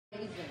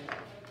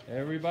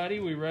Everybody,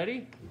 we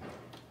ready?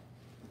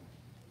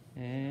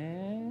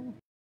 And...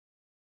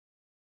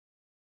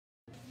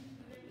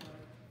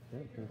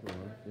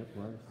 Yep,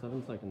 we're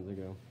 7 seconds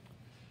ago.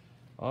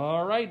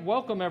 All right,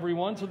 welcome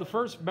everyone to the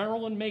first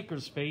Maryland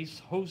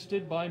Makerspace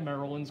hosted by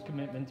Maryland's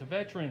Commitment to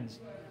Veterans.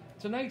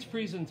 Tonight's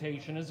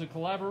presentation is a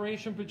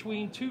collaboration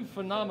between two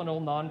phenomenal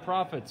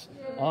nonprofits.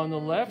 On the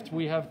left,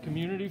 we have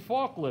Community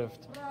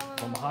Forklift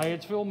from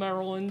Hyattsville,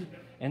 Maryland,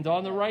 and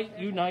on the right,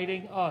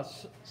 Uniting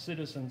Us,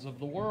 citizens of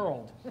the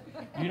world.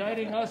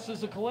 Uniting Us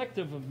is a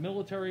collective of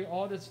military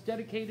artists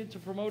dedicated to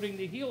promoting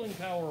the healing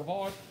power of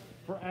art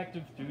for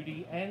active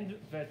duty and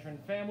veteran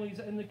families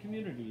and the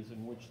communities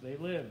in which they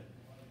live.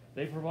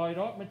 They provide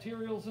art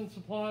materials and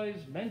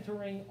supplies,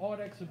 mentoring, art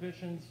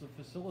exhibitions,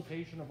 the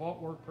facilitation of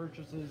artwork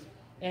purchases,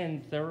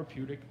 and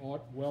therapeutic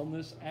art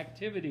wellness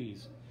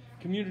activities.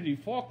 Community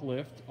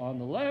Forklift, on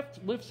the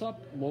left, lifts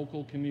up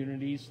local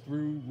communities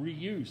through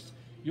reuse.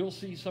 You'll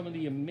see some of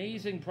the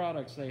amazing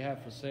products they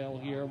have for sale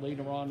here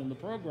later on in the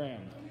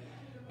program.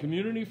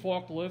 Community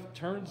Forklift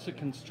turns the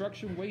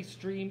construction waste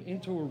stream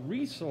into a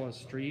resource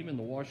stream in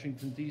the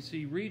Washington,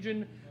 D.C.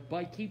 region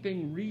by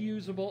keeping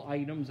reusable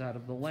items out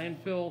of the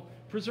landfill,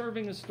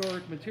 preserving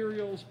historic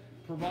materials,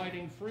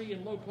 providing free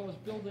and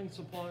low-cost building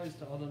supplies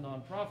to other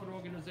nonprofit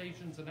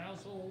organizations and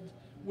households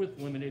with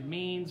limited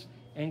means,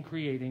 and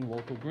creating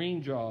local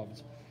green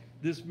jobs.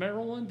 This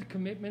Maryland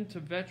Commitment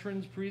to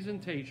Veterans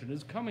presentation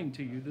is coming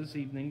to you this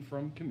evening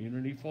from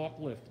Community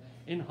Forklift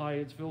in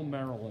Hyattsville,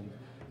 Maryland.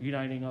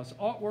 Uniting Us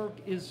artwork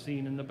is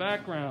seen in the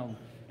background.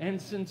 And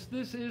since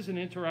this is an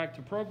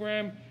interactive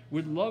program,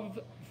 we'd love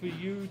for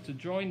you to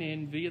join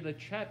in via the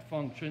chat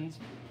functions,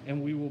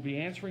 and we will be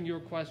answering your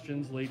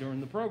questions later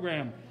in the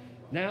program.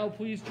 Now,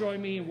 please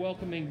join me in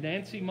welcoming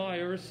Nancy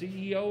Meyer,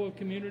 CEO of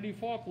Community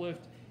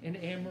Forklift, and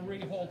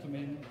Anne-Marie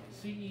Halterman,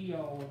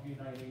 CEO of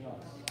Uniting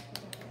Us.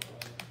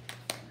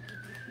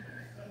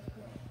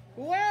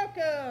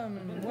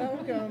 Welcome,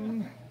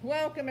 welcome,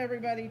 welcome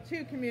everybody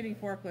to Community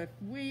Forklift.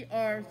 We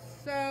are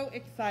so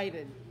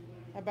excited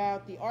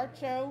about the art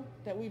show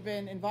that we've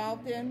been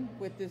involved in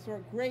with this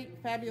great,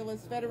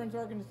 fabulous veterans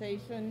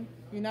organization,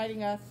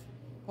 Uniting Us,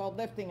 called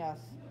Lifting Us.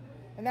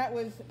 And that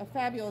was a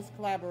fabulous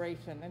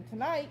collaboration. And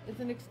tonight is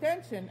an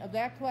extension of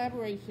that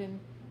collaboration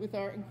with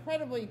our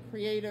incredibly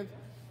creative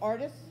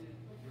artists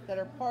that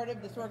are part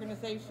of this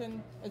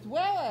organization, as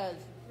well as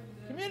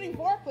Community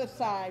Forklift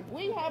side.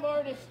 We have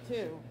artists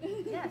too.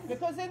 Yes.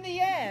 Because in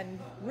the end,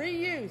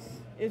 reuse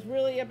is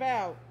really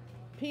about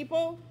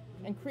people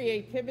and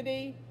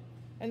creativity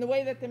and the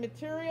way that the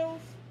materials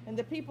and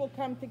the people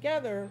come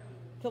together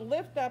to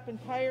lift up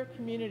entire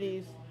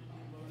communities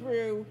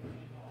through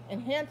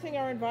enhancing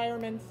our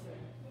environments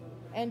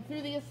and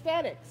through the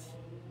aesthetics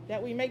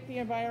that we make the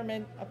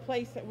environment a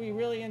place that we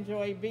really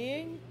enjoy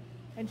being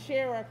and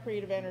share our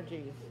creative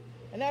energies.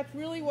 And that's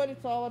really what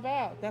it's all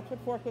about. That's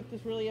what Forklift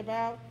is really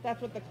about. That's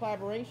what the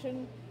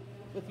collaboration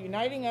with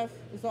Uniting Us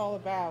is all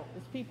about.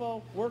 It's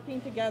people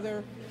working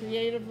together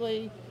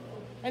creatively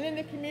and in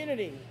the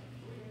community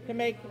to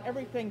make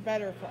everything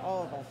better for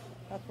all of us.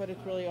 That's what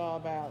it's really all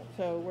about.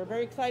 So we're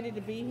very excited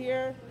to be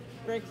here.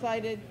 Very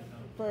excited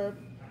for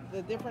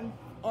the different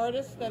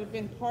artists that have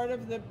been part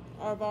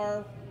of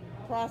our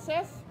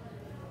process,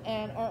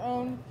 and our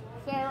own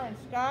Sarah and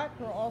Scott,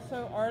 who are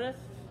also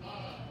artists.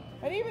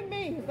 And even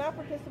me, who's not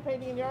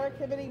participating in the art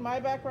activity, my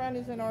background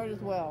is in art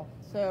as well.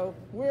 So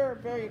we're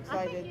very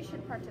excited. I think you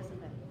should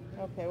participate.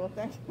 Okay, well,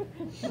 thanks.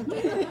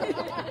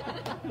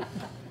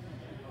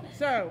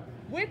 So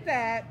with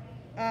that,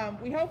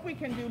 we hope we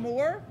can do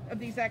more of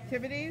these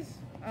activities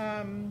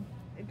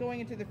going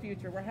into the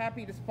future. We're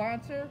happy to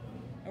sponsor,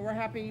 and we're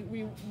happy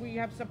we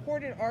have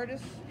supported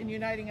artists in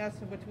Uniting Us,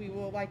 which we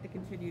will like to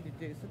continue to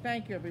do. So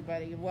thank you,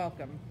 everybody, and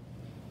welcome.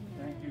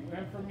 Thank you.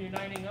 And from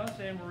Uniting Us,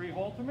 Anne-Marie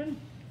Halterman.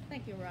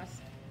 Thank you,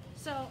 Russ.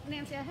 So,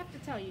 Nancy, I have to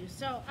tell you,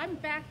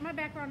 my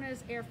background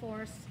is Air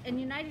Force,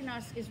 and Uniting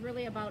Us is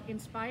really about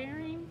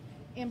inspiring,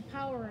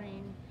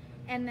 empowering,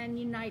 and then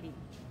uniting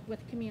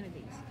with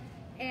communities.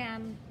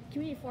 And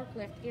Community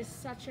Forklift is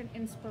such an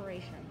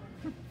inspiration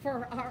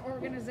for our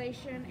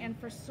organization and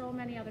for so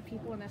many other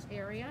people in this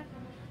area.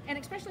 And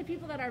especially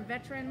people that are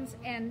veterans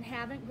and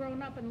haven't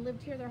grown up and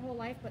lived here their whole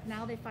life, but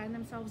now they find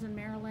themselves in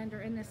Maryland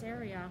or in this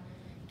area.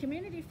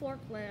 Community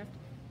Forklift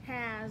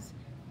has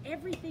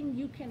everything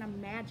you can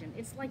imagine.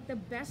 It's like the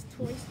best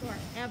toy store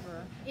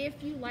ever if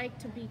you like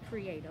to be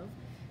creative,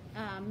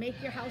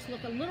 make your house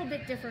look a little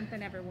bit different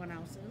than everyone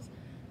else's.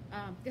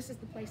 This is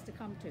the place to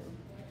come to.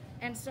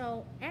 And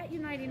so at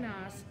Uniting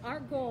Us, our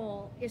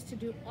goal is to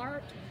do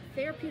art,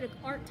 therapeutic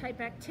art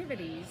type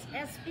activities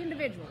as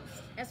individuals,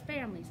 as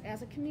families,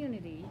 as a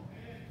community,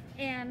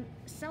 and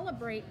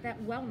celebrate that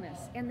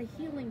wellness and the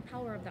healing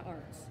power of the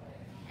arts.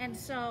 And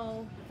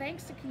so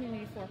thanks to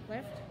Community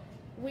Forklift,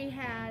 we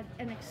had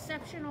an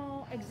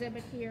exceptional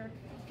exhibit here.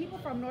 People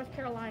from North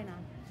Carolina,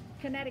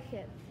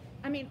 Connecticut,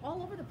 I mean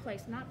all over the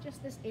place, not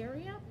just this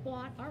area,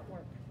 bought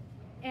artwork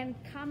and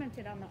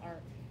commented on the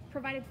art,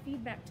 provided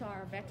feedback to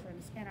our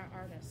veterans and our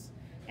artists.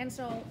 And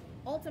so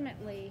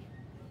ultimately,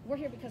 we're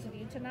here because of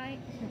you tonight,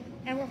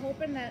 and we're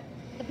hoping that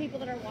the people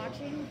that are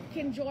watching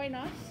can join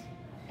us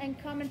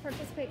and come and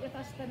participate with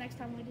us the next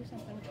time we do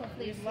something, which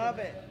hopefully is We soon. love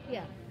it.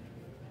 Yeah.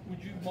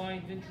 Would you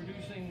mind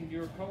introducing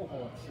your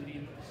cohort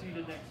seated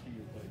next to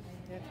you,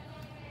 please?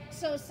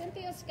 So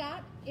Cynthia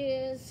Scott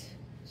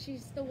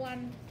she's the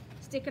one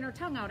sticking her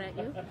tongue out at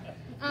you.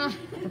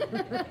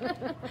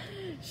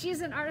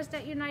 She's an artist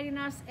at Uniting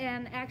Us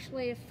and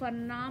actually a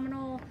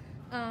phenomenal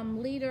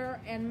leader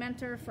and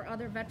mentor for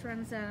other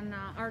veterans and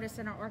artists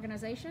in our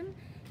organization.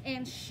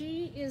 And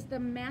she is the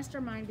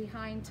mastermind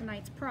behind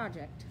tonight's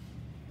project.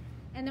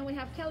 And then we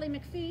have Kelly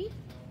McPhee,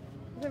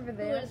 Over who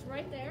there. is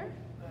right there.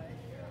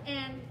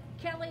 And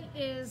Kelly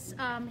is,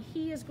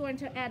 he is going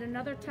to add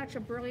another touch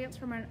of brilliance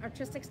from an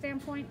artistic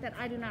standpoint that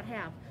I do not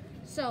have.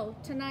 So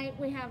tonight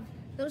we have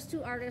those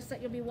two artists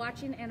that you'll be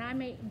watching, and I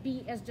may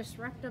be as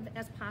disruptive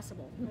as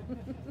possible.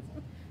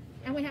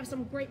 And we have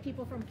some great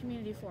people from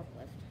Community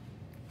Forklift.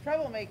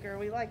 Troublemaker,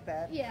 we like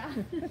that. Yeah.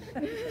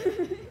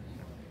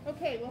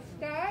 Okay, well,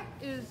 Scott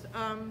is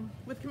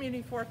with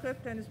Community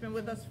Forklift and has been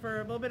with us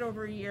for a little bit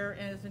over a year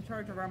and is in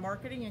charge of our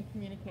marketing and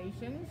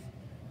communications.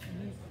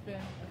 He's been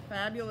a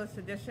fabulous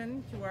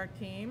addition to our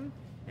team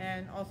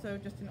and also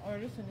just an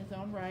artist in his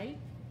own right.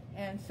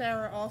 And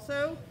Sarah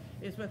also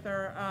is with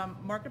our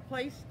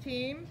marketplace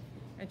team,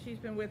 and she's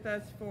been with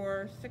us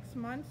for 6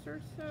 months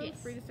or so,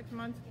 Yes. 3 to 6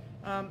 months,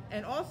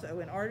 and also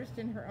an artist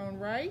in her own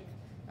right.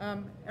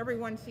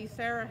 Everyone sees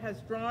Sarah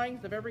has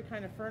drawings of every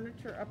kind of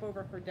furniture up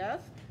over her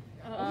desk.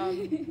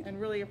 And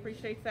really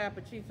appreciates that,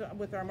 but she's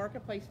with our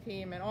marketplace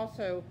team and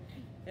also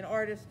an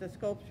artist, a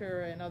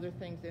sculpture, and other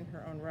things in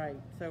her own right.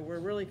 So we're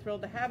really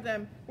thrilled to have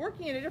them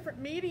working in a different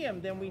medium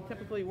than we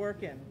typically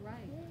work in.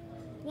 Right.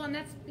 Well, and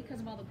that's because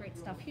of all the great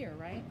stuff here,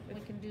 right?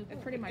 We can do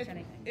pretty much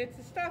anything. It's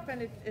the stuff,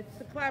 and it's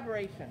the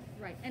collaboration.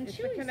 Right. And it's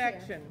the Chewy's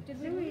connection. Here.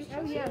 Did we lose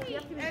Oh, Chewy? yes, you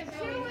have to be And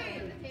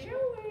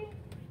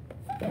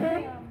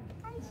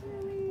Hi,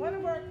 Chewy. one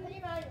of our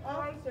canine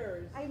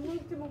officers. I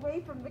moved him away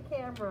from the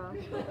camera.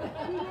 He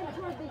went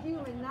toward the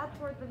human, not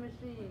toward the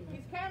machine.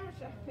 He's camera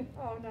shy.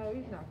 Oh, no,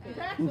 he's not. He's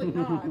actually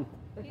not.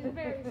 He's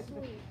very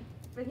sweet.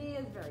 But he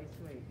is very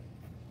sweet.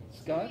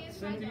 Scott,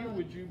 Cynthia,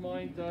 would you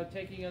mind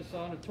taking us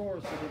on a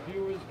tour so the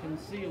viewers can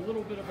see a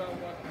little bit about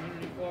what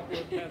Community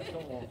Forklift has to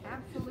offer?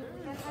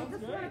 Absolutely. And I just want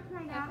to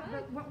point out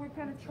that what we're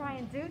going to try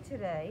and do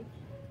today,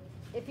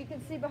 if you can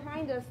see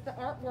behind us the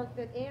artwork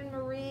that Anne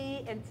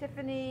Marie and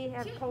Tiffany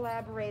have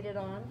collaborated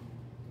on,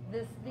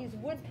 these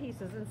wood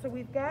pieces. And so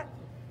we've got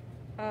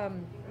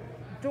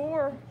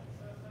door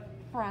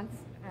fronts,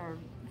 or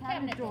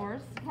cabinet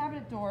doors,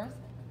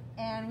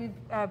 and we've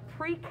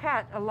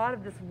pre-cut a lot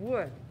of this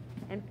wood.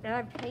 And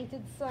I've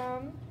painted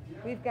some.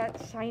 We've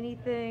got shiny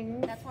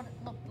things. That's what it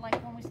looked like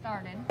when we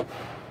started.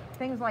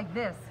 Things like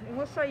this. And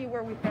we'll show you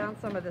where we found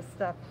some of this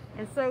stuff.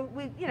 And so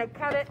we,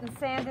 cut it and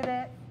sanded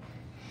it,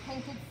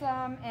 painted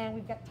some, and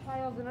we've got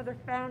tiles and other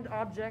found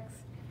objects.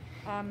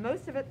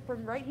 Most of it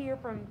from right here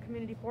from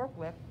Community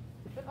Forklift.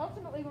 But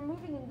ultimately, we're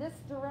moving in this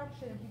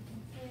direction, if you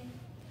can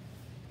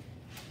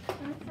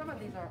see some of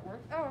these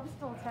artworks. Oh, I'm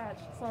still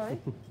attached. Sorry.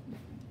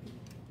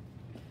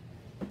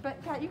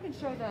 But Kat, you can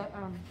show the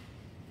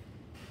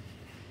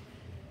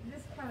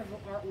this kind of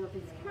artwork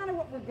is kind of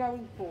what we're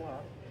going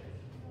for.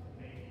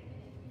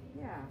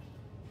 Yeah.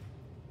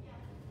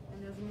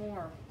 And there's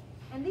more.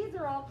 And these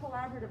are all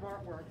collaborative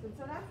artworks. And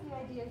so that's the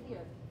idea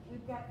here.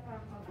 We've got a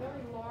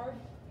very large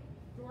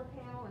door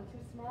panel and 2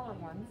 smaller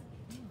ones.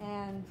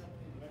 And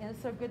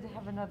it's so good to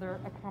have another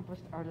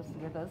accomplished artist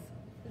with us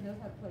who knows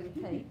how to play with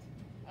paint.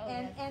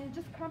 And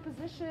just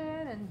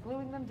composition and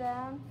gluing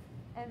them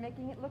and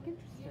making it look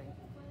interesting.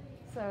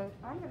 So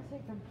I'm going to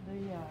take the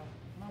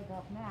mic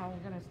off now.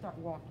 We're going to start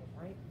walking,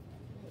 right?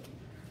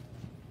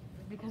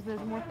 Because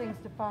there's more things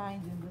to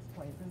find in this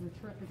place.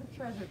 It's a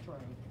treasure trove.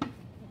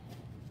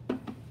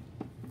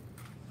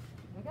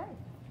 Okay.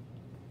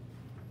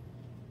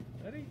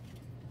 Ready?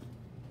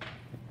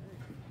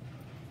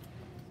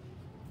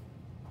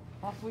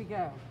 Off we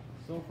go.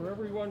 So for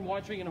everyone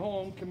watching at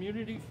home,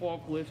 Community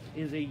Forklift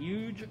is a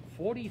huge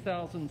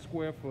 40,000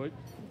 square foot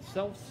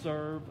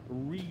self-serve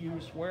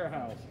reuse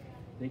warehouse.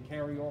 They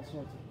carry all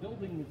sorts of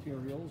building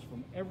materials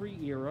from every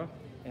era,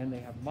 and they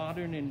have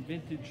modern and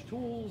vintage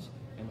tools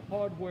and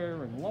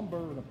hardware and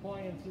lumber and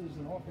appliances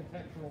and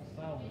architectural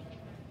salvage.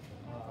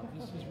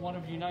 This is one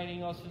of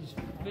Uniting Us's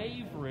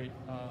favorite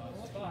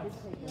spots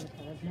to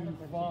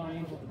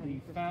find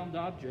the found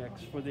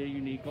objects for their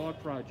unique art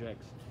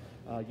projects.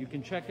 You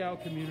can check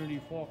out Community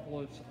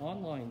Forklift's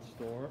online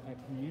store at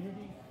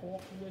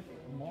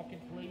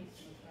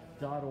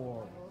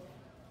communityforkliftmarketplace.org.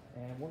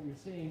 And what you're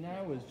seeing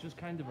now is just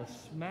kind of a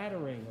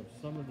smattering of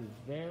some of the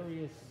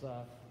various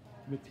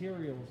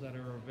materials that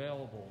are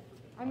available.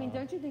 I mean,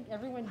 don't you think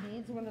everyone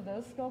needs one of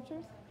those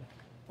sculptures?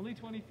 Only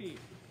 20 feet.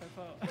 That's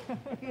all.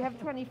 If you have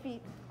 20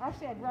 feet.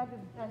 Actually, I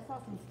saw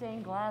some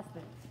stained glass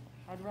things.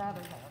 I'd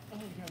rather have. Oh,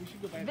 yeah, we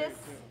should go by This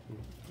there too.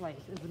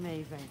 place is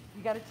amazing.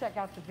 You got to check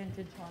out the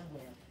vintage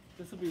hardware.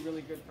 This will be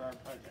really good for our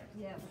project.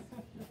 Yes.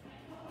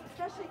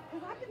 Especially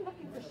because I've been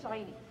looking for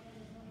shiny.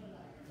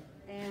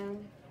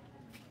 And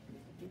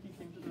think you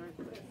came to the right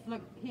place.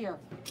 Look here.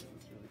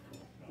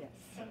 Yes.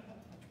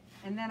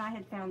 And then I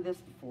had found this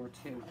before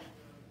too.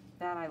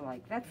 That I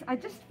like. I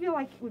just feel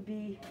like it would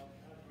be.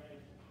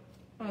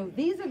 Oh,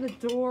 these are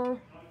the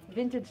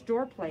vintage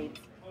door plates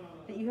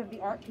that you have the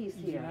art piece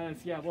here. Yes,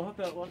 yeah. We'll have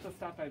to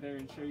stop by there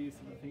and show you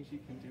some of the things you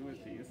can do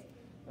with these.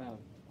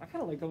 I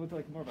kind of like going with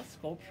like more of a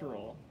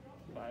sculptural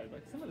vibe.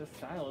 Like some of the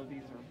style of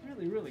these are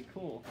really, really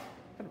cool.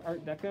 Kind of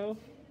Art Deco.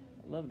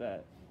 I love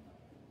that.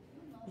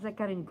 Is that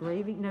got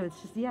engraving? No, it's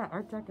just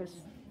Art Deco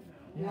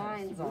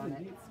lines it's a really on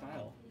it. neat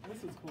style.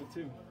 This is cool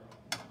too.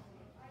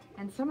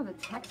 And some of the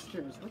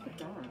textures. Look at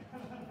that.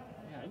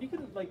 Yeah, and you can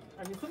some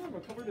of them are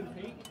covered in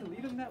paint. You can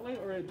leave them that way,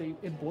 or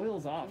it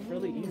boils off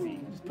really easy. You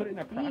just put it in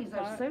a crock These are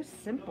pot. so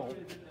simple.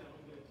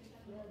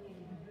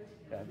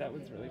 Yeah, that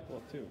one's really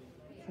cool too.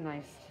 It's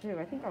nice too.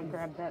 I think I'll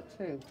grab that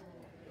too.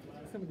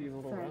 Some of these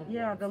little So, round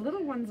yeah, ones. the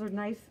little ones are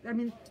nice. I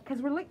mean,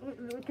 because we're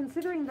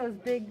considering those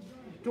big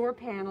door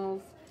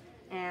panels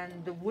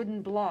and the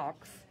wooden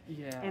blocks.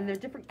 Yeah. And they're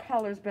different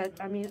colors, but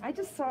I mean, I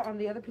just saw on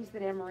the other piece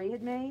that Anne-Marie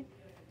had made,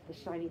 the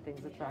shiny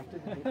things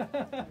attracted me.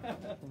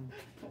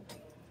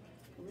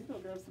 Maybe I'll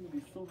grab some of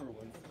these silver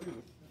ones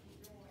too.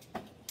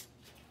 That'd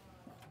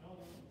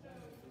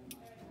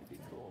be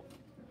cool.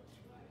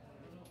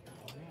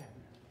 Oh man.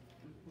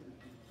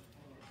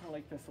 I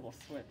like this little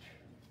switch.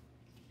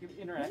 Give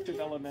an interactive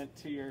element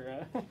to your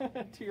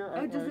to your artwork.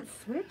 Oh, does it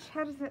switch?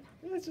 How does it?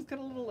 Yeah, it's just got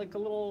a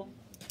little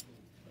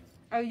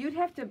Oh, you'd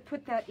have to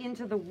put that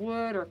into the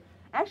wood, or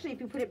actually, if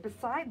you put it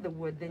beside the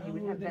wood, then you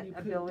would have then that you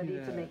could ability do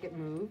to that. make it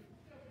move.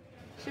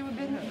 You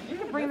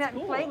could bring that's that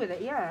and play cool. with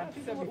it. Yeah, I think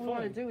see that'd what be we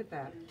want to fun. do with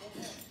that.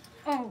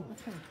 Oh,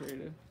 That's kind of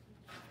creative.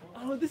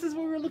 Oh, this is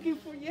what we were looking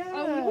for. Yeah.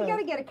 oh, we got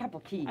to get a couple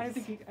keys. I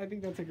think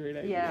that's a great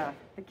idea. Yeah,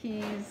 the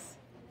keys.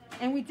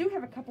 And we do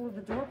have a couple of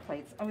the door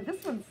plates. Oh,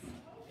 this one's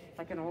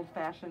like an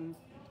old-fashioned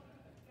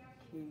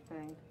key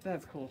thing.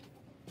 That's cool.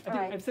 All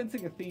right. I'm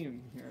sensing a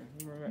theme here.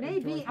 We're at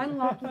Maybe door-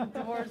 unlocking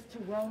doors to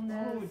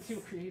wellness. Oh,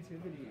 to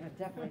creativity.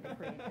 Definitely the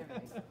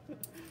creativity.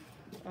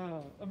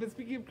 But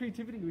speaking of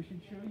creativity, we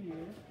should show you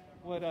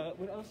what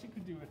else you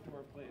could do with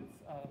door plates.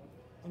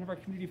 One of our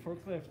community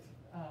forklift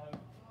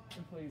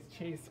employees,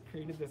 Chase,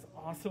 created this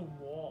awesome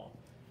wall.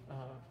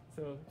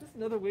 So just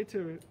another way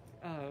to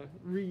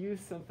reuse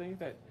something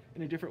that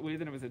in a different way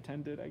than it was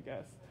intended, I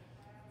guess.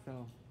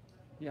 So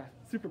yeah,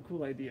 super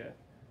cool idea.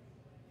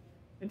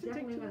 And to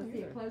Definitely take want to see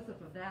a either.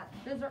 close-up of that.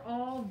 Those are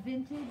all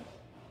vintage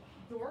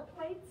door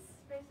plates,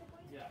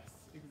 basically. Yes,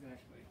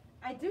 exactly.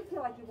 I do feel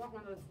like you want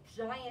one of those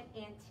giant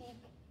antique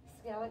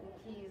skeleton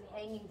keys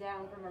hanging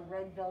down from a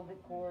red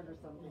velvet cord or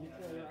something,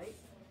 too, Yes. right?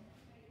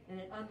 And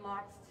it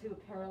unlocks to a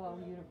parallel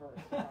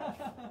universe.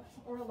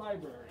 Or a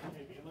library,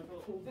 maybe, like an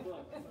old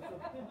book.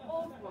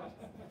 Old book.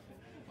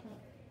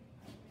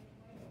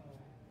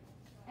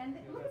 And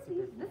look at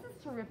these. This is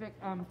terrific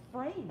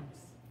frames,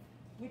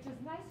 which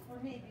is nice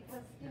for me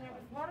because, you know,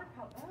 with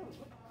watercolor. Oh,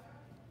 look.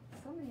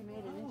 Somebody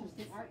made an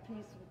interesting art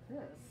piece with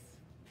this.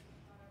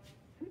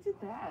 Who did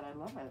that? I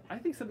love it. I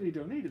think somebody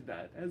donated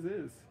that, as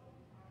is.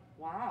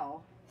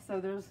 Wow. So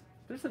there's.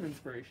 There's some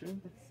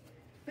inspiration.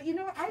 But you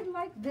know, I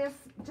like this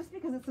just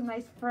because it's a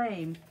nice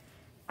frame.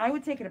 I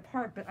would take it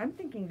apart, but I'm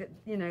thinking that,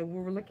 you know, we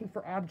were looking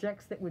for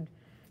objects that would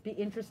be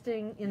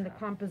interesting in the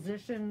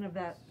composition of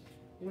that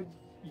wood.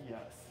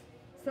 Yes.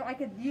 So I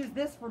could use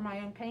this for my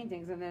own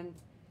paintings and then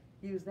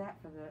use that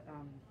for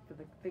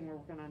the thing we're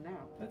working on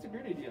now. That's a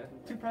great idea.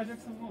 2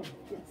 projects in one.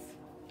 Yes.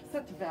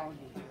 Such value.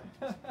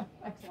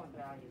 Excellent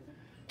value.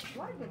 A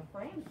lot of good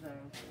frames though.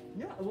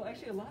 Yeah, well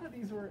actually a lot of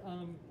these were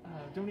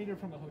donated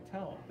from a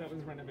hotel that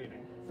was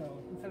renovating. So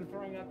instead of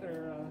throwing out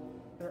their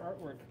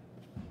artwork,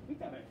 we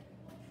got it.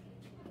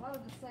 A lot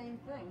of the same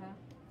thing, huh?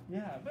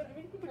 Yeah, but I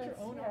mean you can put your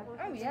own Yeah. artwork.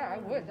 Oh into yeah, I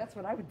it. would. That's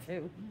what I would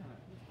do. Yeah.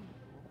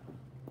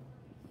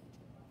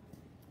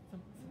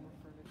 Some more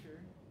furniture.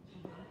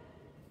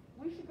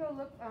 We should go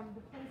look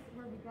the place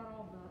where we got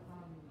all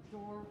the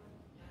door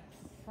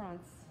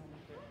fronts.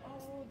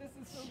 Oh, this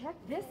is so Check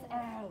this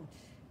out.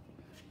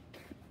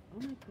 Oh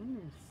my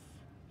goodness.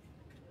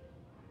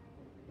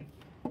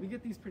 We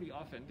get these pretty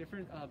often.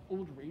 Different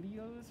old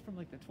radios from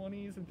like the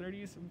 20s and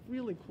 30s. Some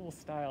really cool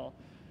style.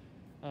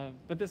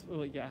 But this,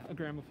 well, yeah, a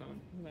gramophone.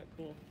 Isn't that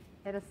cool?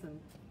 Edison.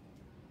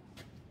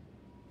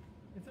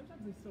 And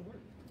sometimes they still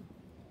work.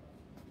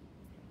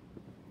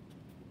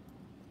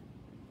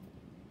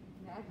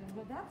 Imagine.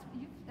 Well,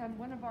 that's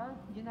one of our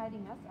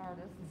Uniting Us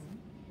artists,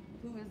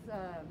 who is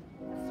a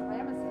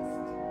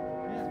ceramicist.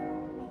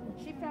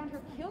 Yeah. She found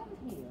her kiln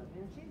here,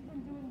 and she's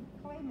been doing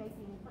clay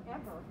making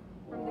forever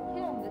from the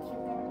kiln that she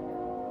found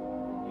here.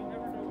 You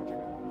never know what you're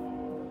going to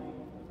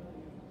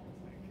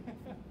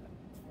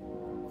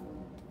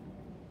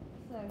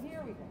So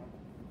here we go.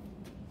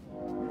 So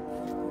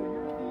here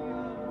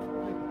are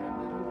the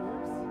cabinet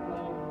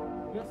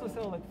doors. We also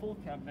sell like full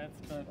cabinets,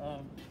 but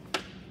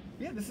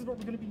yeah, this is what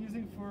we're going to be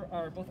using for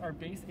both our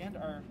base and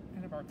our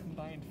kind of our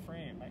combined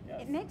frame, I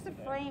guess. It makes a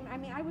today. frame. I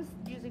mean, I was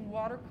using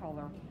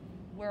watercolor,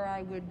 where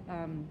I would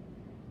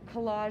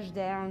collage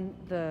down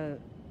the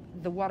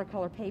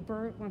watercolor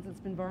paper once it's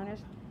been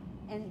varnished,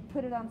 and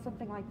put it on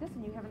something like this,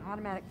 and you have an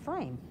automatic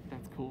frame.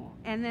 That's cool.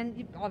 And then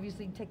you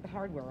obviously take the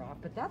hardware off,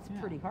 but that's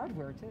pretty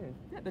hardware too.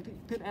 Yeah, that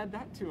could add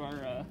that to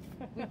our.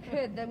 We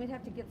could. Then we'd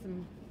have to get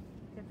some.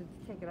 Have to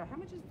take it out. How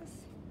much is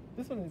this?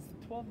 This one is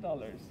 $12.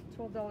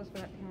 $12 for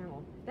that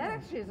panel. That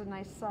actually is a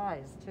nice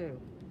size too.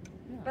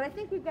 Yeah. But I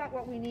think we've got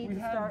what we need We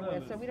to have start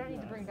with, those, so we don't need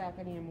to yes. bring back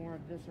any more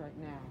of this right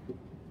now.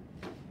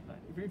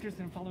 If you're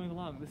interested in following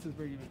along, this is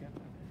where you would get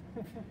them.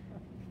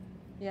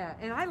 Yeah,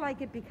 and I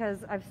like it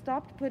because I've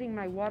stopped putting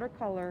my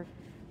watercolor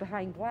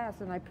behind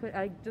glass, and I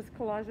just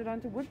collage it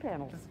onto wood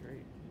panels. That's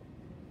great.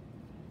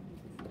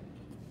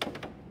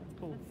 That's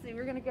cool. Let's see,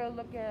 we're gonna go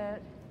look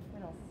at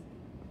what else?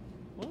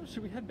 Well,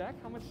 should we head back?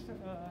 How much?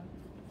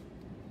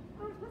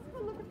 Oh, let's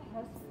go look at the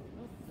house.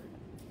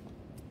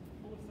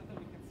 Full of stuff that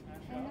we can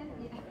smash And up.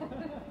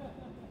 then,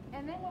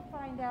 and then we'll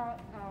find out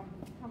how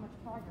much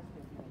progress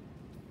they've made.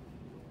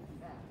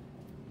 Yeah.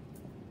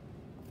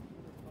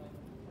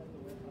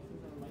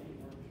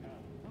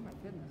 Oh my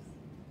goodness.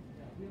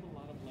 Yeah, we have a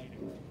lot of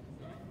lighting.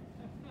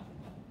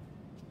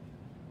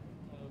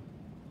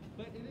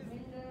 But it is.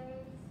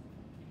 Windows.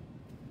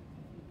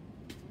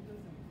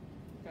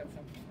 Got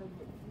some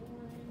hardwood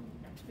flooring,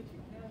 got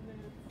kitchen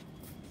cabinets,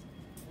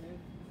 and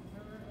this is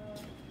our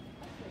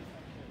hallway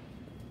section.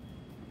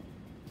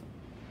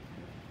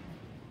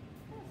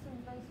 Some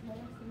nice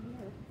lamps in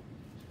here.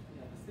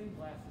 Yeah, the stained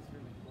glass is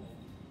really cool.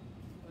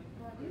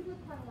 Well, these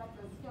look kind of like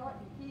the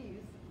skeleton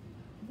keys.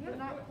 But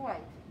not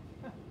quite.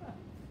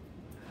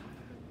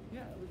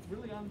 Yeah, it's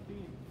really on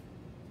theme.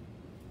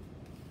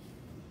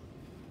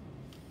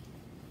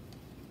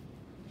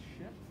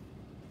 Shit.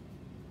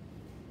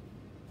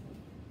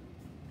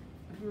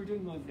 We were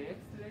doing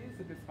mosaics today,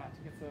 so good spot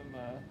to get some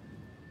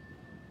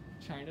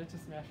china to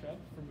smash up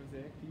for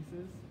mosaic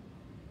pieces.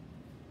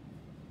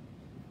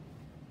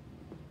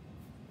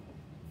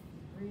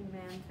 Green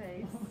man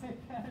face. Oh my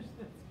gosh,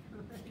 that's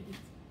great.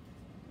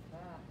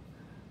 Ah.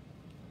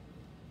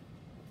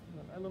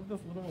 I love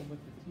this little one with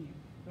the teeth.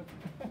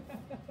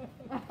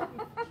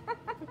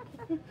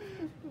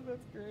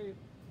 That's great.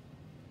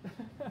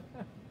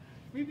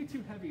 Maybe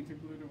too heavy to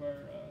glue to our.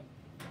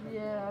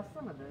 Yeah,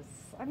 some of this.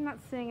 I'm not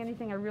seeing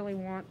anything I really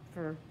want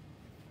for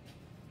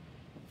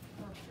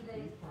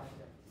today's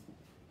project.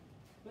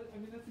 But I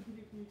mean, that's a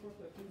good thing for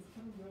that. Things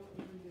come out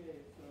every day,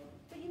 so.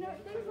 But you know,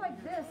 things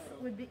like this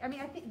would be, I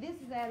mean, I think this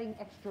is adding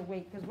extra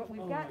weight because what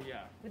we've got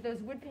yeah. with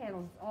those wood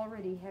panels is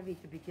already heavy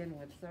to begin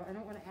with. So I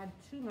don't want to add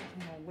too much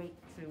more weight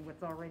to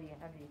what's already a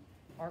heavy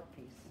art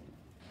piece.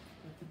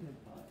 That's a good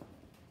thought.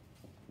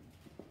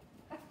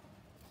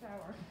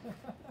 Shower.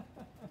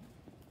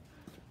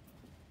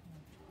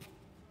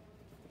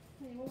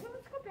 See, well,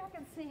 let's go back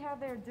and see how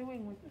they're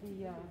doing with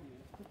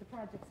the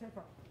project so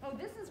far. Oh,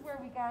 this is where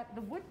we got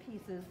the wood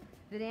pieces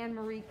that Anne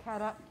Marie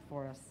cut up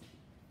for us.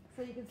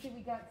 So you can see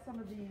we got some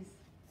of these,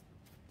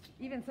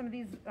 even some of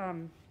these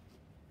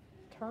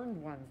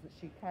turned ones that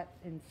she cut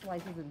in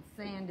slices and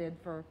sanded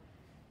for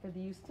the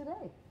use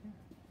today.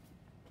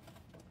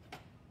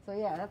 So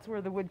yeah, that's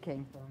where the wood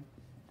came from.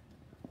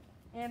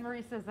 Anne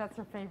Marie says that's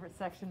her favorite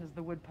section is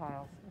the wood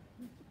piles.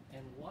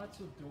 And lots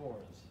of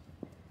doors.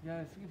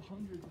 Yes, we have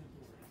hundreds of doors.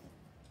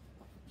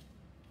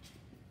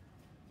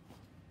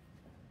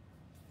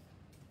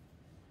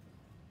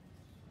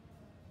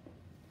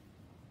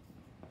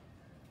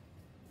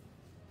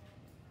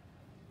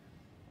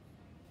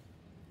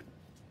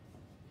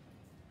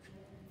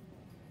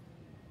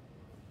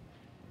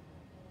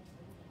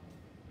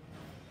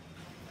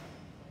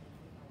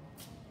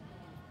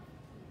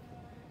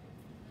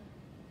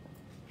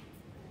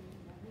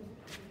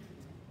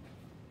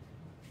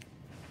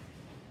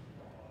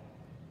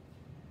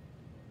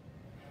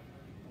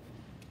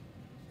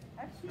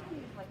 I've seen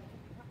these like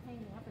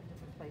hanging up in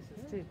different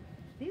places too.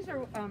 These are,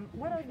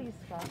 what are these,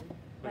 Scott?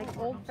 Like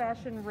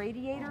old-fashioned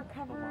radiator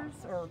covers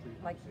or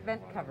like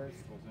vent covers?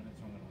 So I'm going to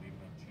leave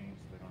them changed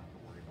so they don't have to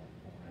worry about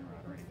pulling it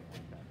around or anything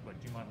like that. But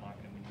do you mind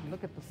locking them when you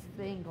Look at the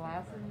stained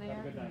glass in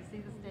there. Can you see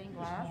the stained Just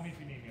glass? call me if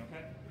you need me,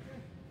 okay?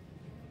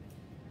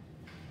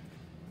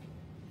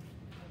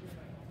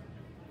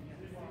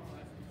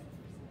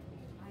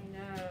 I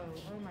know.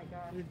 Oh my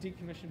gosh. They're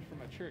decommissioned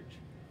from a church.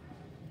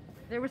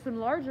 There were some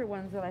larger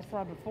ones that I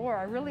saw before.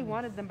 I really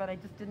wanted them, but I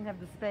just didn't have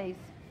the space.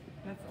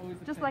 That's always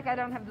a Just thing. like I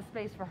don't have the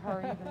space for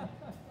her either.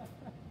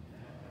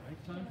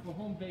 Right, time for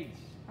home base.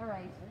 All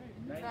right.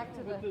 Right, Back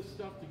to put the. this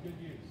stuff to good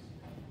use.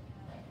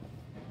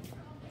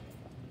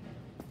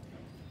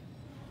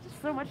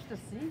 Just so much to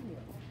see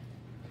here.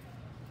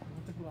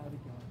 What's a cloudy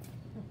going?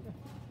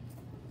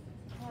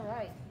 All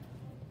right.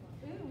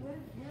 Ooh, what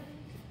is here?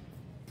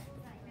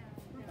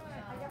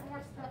 I got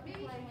more stuff to play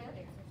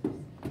with.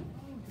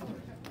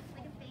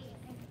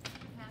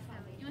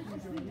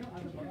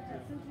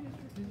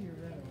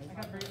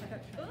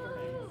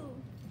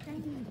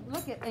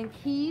 Look at and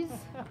keys.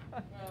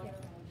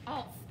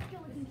 Oh,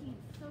 skeleton keys,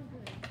 so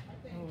good.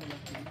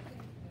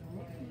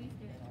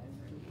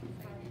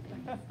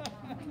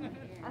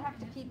 I have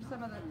to keep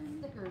some of the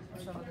stickers for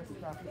some of this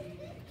stuff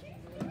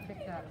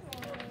picked up.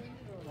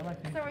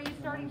 So are you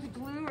starting to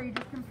glue, or are you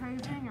just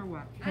composing, or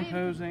what?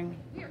 Composing.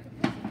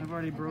 I've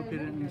already broke it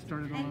and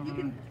started all And you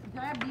over. can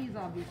grab these,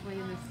 obviously,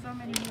 and there's so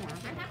many more.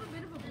 I have a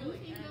bit of a blue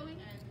theme going.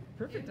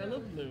 Perfect. I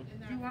love blue.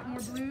 Do you want more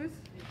blues?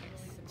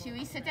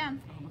 Chewy, sit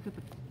down. Oh, look at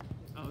the.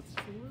 Oh, it's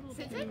just a little.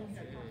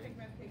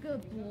 Sit.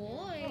 Good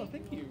boy. Oh,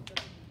 thank you.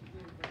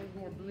 There's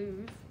more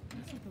blues.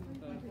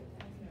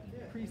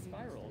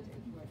 Pre-spiraled.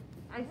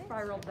 I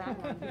spiraled that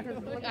one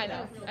because look I at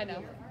know. this. I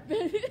know.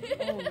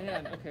 Oh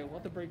man. Okay, we'll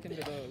have to break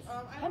into those.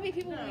 How many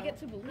people will we get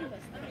to believe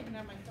us?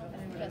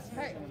 Best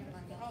part.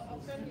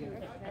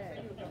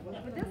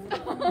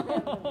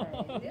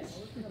 But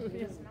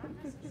this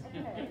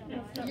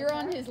You're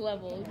on his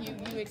level.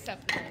 You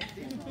accept it.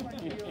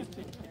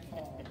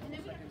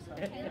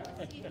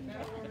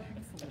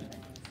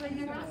 So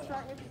you're going to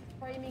start with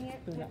framing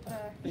it with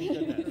Thank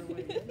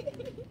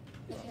goodness.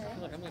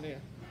 Look, I'm gonna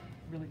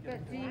really get.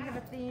 But do you have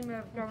a theme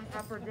of going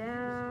up or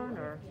down,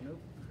 or? Nope.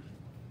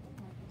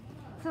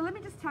 So let me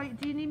just tell you,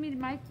 do you need me to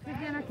mic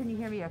again, or can you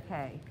hear me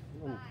okay?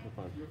 Oh,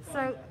 we're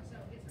fine.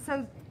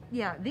 So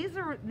yeah, these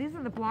are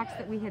the blocks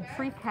that we had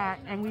pre-cut,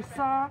 and we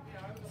saw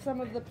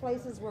some of the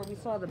places where we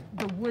saw the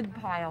wood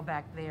pile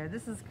back there.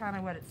 This is kind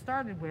of what it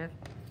started with,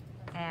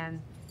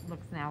 and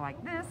looks now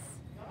like this.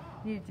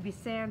 Needed to be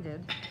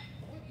sanded.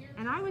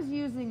 And I was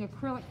using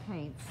acrylic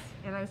paints,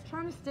 and I was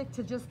trying to stick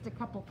to just a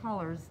couple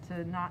colors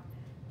to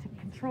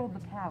control the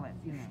palette,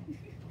 you know.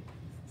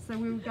 So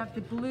we've got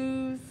the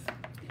blues,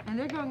 and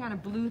they're going on a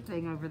blue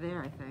thing over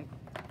there, I think.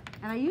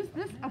 And I used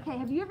this. Okay,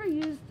 have you ever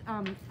used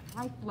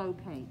high flow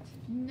paint?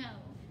 No.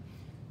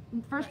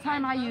 First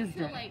time I used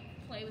it. Like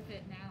play with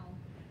it now.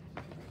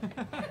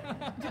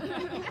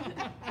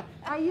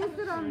 I used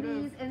it on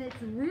these, and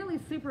it's really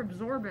super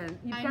absorbent.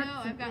 I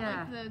know. I've got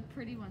like the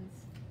pretty ones.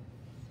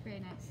 It's very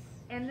nice.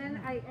 And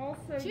then I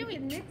also, you Chewy.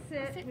 can mix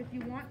it if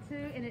you want to,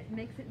 and it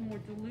makes it more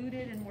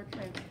diluted and more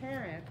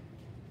transparent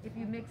if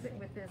you mix it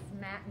with this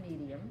matte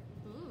medium,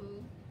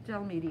 Ooh.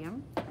 gel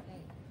medium.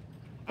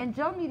 And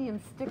gel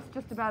medium sticks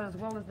just about as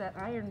well as that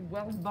iron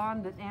weld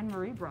bond that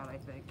Anne-Marie brought, I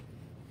think.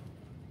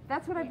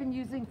 That's what I've been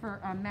using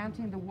for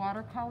mounting the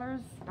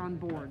watercolors on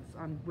boards,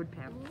 on wood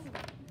panels. Ooh.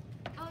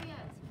 Oh yes,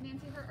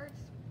 Nancy, her art's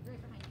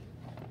right behind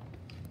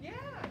you. Yeah,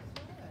 I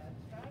saw that.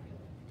 It's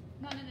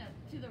fabulous. No,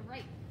 to the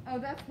right. Oh,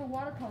 that's the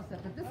watercolor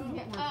stuff, but this is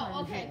what we're trying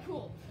Oh, to okay, do.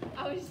 cool.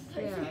 I was just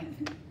like, Yeah.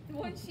 the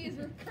ones she is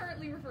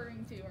currently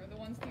referring to are the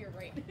ones to your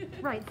right.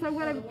 Right. So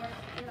what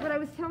I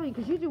was telling you,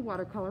 because you do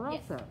watercolor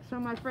Yes. also. So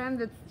my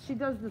friend she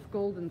does this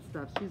golden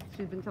stuff.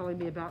 She's been telling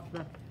me about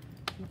the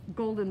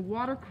golden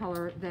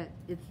watercolor, that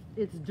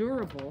it's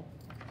durable,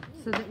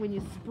 so that when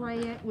you spray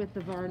it with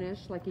the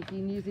varnish, like you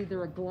can use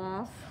either a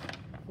gloss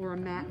or a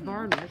matte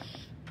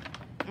varnish,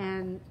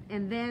 and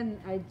then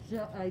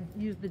I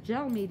use the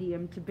gel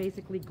medium to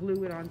basically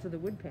glue it onto the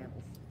wood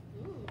panels.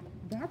 Ooh.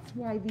 That's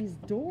why these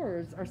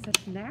doors are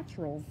such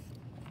naturals,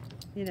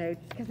 you know,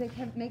 because they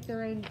can make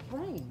their own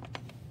frame,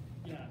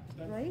 Yeah.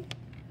 That's, right?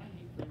 I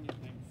hate framing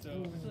things, so I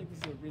feel like this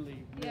is a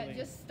really. Yeah,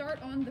 just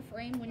start on the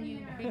frame when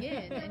you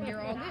begin, and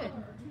you're all good.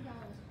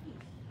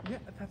 Yeah,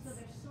 that's.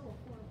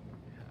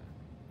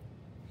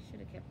 Should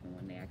have kept the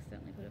one they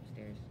accidentally put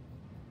upstairs.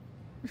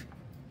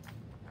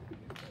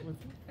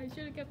 I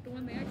should have kept the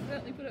one they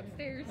accidentally put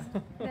upstairs.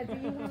 Now, do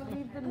you want to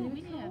leave them Oh,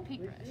 we need a neutral?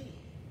 paintbrush.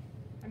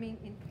 I mean,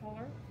 in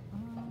color?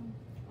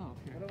 Oh,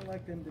 here. I don't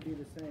like them to be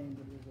the same,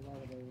 but there's a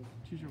lot of those.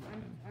 Choose your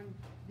weapon.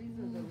 These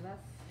are the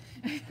less.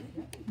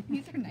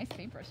 These are nice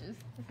paintbrushes.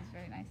 This is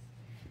very nice.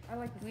 I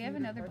like the. Do we have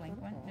cedar another parts blank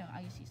of one? the No, fall.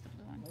 I'll just use the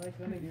blue one. I like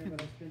them here,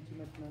 but I spend too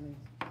much money.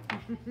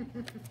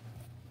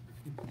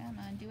 Come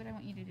on, do what I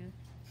want you to do.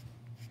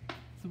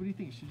 So what do you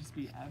think? Should it just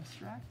be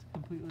abstract?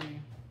 Completely.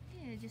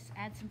 Yeah, just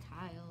add some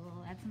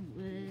tile, add some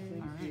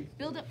wood. All right.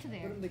 Build up to Put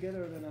there. them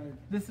together, then I.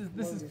 This is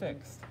load it.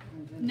 fixed.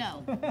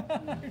 No,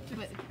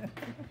 but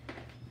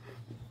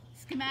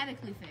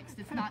schematically fixed.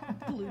 It's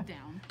not glued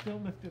down.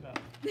 Don't lift it up.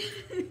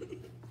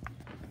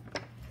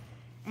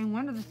 And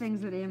one of the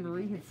things that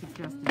Anne-Marie had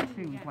suggested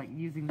too was like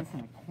using this in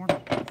a corner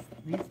piece.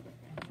 These,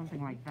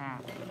 something like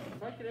that.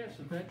 If I could ask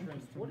the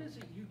veterans, what is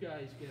it you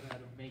guys get out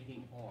of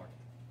making art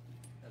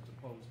as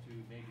opposed to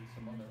maybe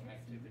some other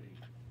activity?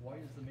 Why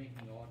is the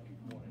making art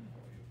important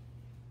for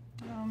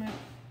you?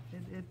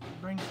 It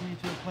brings me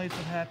to a place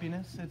of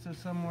happiness. It's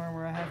somewhere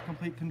where I have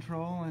complete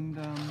control, and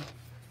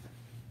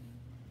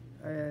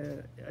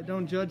I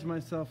don't judge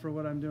myself for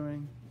what I'm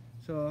doing.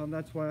 So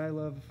that's why I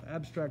love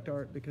abstract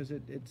art, because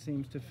it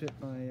seems to fit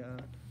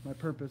my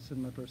purpose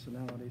and my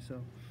personality.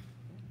 So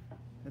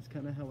that's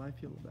kind of how I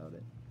feel about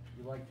it.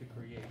 You like to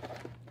create.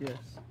 Yes.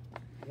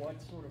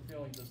 What sort of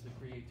feeling does the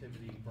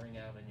creativity bring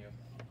out in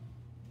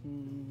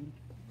you?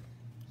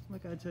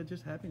 Like I said,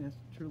 just happiness,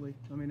 truly.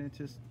 I mean, it's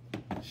just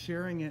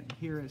sharing it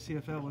here at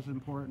CFL was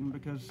important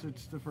because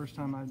it's the first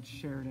time I've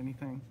shared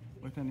anything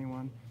with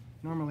anyone.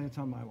 Normally it's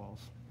on my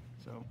walls.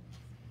 So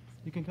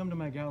you can come to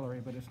my gallery,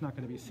 but it's not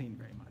going to be seen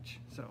very much.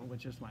 So,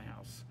 which is my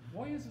house.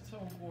 Why is it so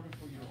important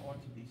for your art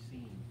to be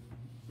seen?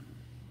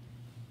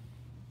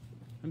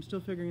 I'm still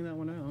figuring that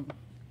one out.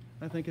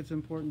 I think it's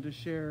important to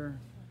share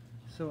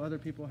so other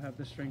people have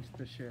the strength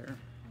to share.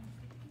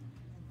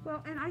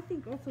 Well, and I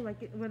think also,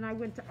 like, when I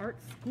went to art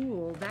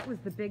school, that was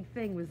the big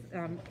thing, was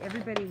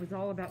everybody was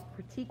all about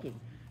critiquing.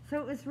 So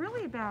it was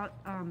really about,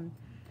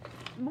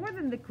 more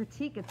than the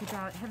critique, it's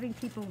about having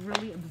people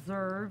really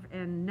observe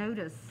and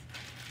notice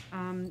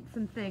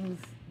some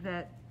things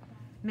that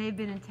may have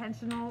been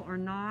intentional or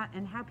not,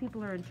 and how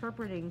people are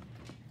interpreting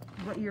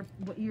what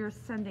you're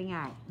sending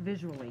out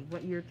visually,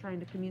 what you're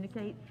trying to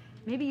communicate.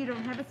 Maybe you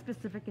don't have a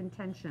specific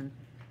intention,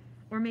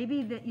 or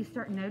maybe that you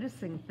start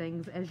noticing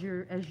things as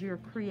you're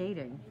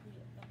creating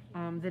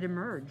that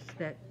emerge,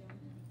 that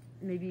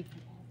maybe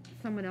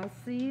someone else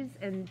sees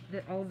and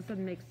that all of a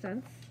sudden makes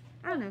sense.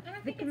 I don't know. And I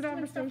think it's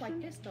doing stuff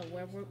like this though,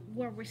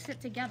 where we sit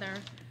together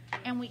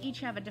and we each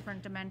have a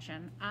different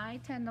dimension. I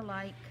tend to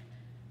like,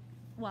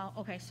 well,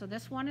 okay, so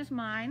this one is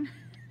mine.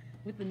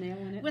 With the nail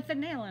in it? With the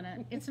nail in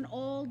it. It's an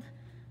old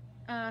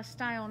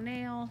style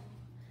nail.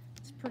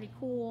 It's pretty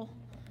cool.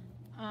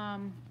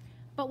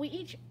 But we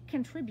each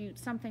contribute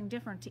something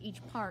different to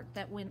each part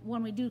that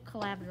when we do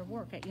collaborative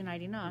work at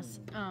Uniting Us.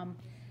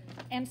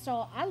 And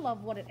so I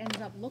love what it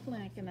ends up looking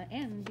like in the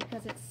end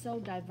because it's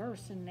so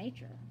diverse in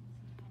nature.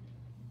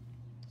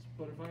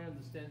 But if I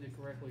understand it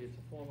correctly, it's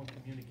a form of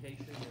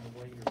communication in a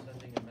way you're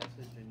sending a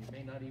message, and you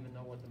may not even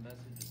know what the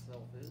message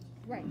itself is.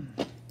 Right.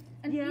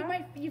 And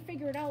Yeah. you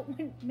figure it out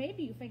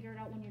maybe you figure it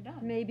out when you're done.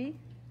 Maybe,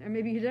 or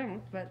maybe you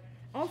don't. But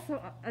also,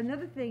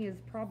 another thing is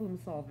problem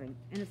solving,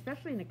 and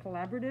especially in a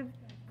collaborative,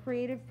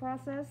 creative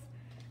process.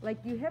 Like,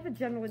 you have a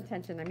general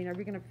intention. I mean, are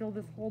we going to fill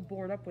this whole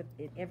board up with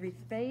every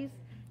space?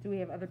 Do we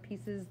have other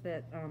pieces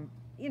that,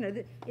 you know,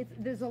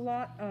 there's a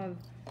lot of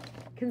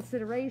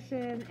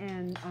consideration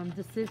and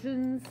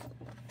decisions,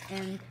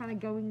 and kind of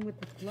going with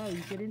the flow.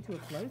 You get into a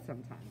flow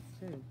sometimes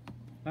too.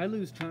 I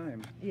lose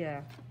time.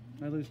 Yeah.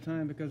 I lose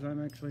time because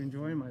I'm actually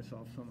enjoying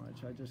myself so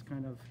much. I just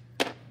kind of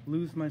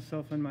lose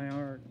myself in my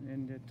art,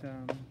 and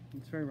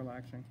it's very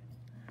relaxing.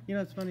 You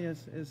know, it's funny,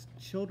 as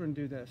children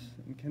do this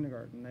in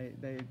kindergarten.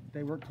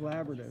 They work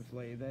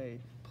collaboratively, they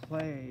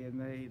play,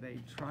 and they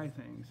try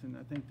things. And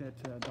I think that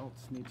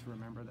adults need to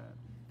remember that,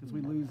 because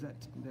we lose that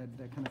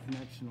kind of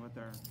connection with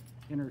our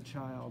inner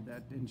child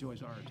that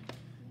enjoys art.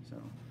 So.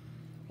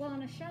 Well,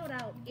 and a shout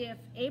out, if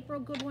April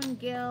Goodwin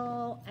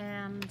Gill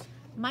and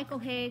Michael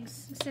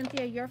Higgs,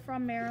 Cynthia, you're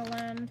from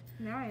Maryland.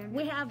 No, I am.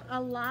 We have a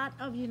lot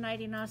of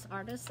Uniting Us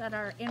artists that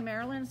are in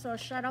Maryland, so a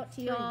shout out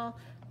to y'all.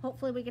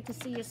 Hopefully we get to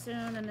see you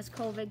soon and this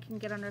COVID can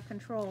get under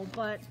control.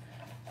 But,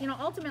 you know,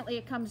 ultimately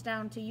it comes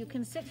down to, you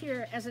can sit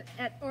here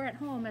or at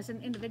home as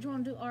an individual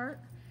and do art,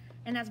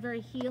 and that's very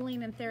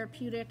healing and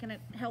therapeutic, and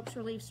it helps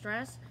relieve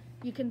stress.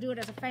 You can do it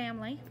as a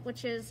family,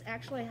 which is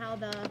actually how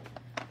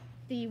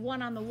the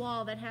one on the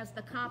wall that has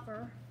the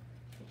copper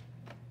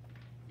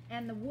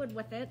and the wood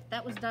with it,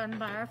 that was done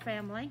by our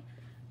family.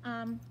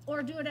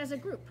 Or do it as a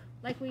group,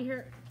 like we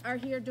are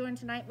here doing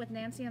tonight with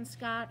Nancy and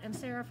Scott and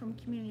Sarah from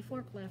Community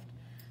Forklift.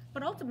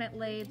 But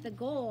ultimately, the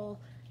goal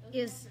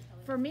is,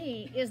 for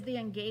me, is the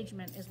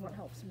engagement is what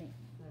helps me.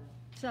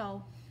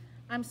 So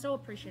I'm so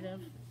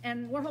appreciative.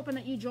 And we're hoping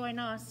that you join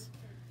us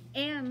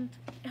and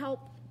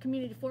help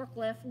Community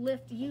Forklift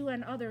lift you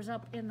and others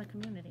up in the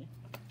community.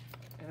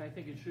 And I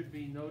think it should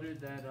be noted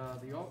that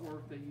the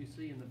artwork that you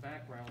see in the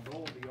background,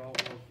 all of the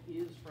artwork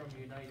is from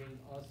Uniting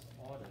Us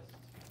artists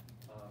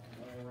from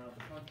all around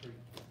the country.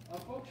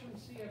 Folks from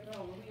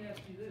CFL, let me ask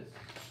you this.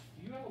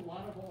 Do you have a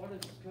lot of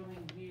artists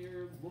coming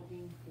here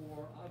looking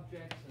for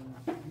objects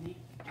and unique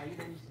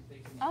items that they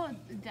can Oh,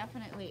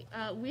 definitely.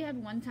 We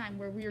had one time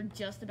where we were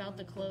just about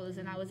to close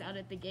and I was out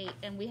at the gate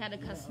and we had a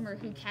customer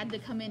who had to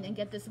come in and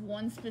get this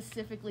one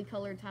specifically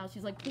colored tile.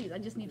 She's like, please, I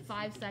just need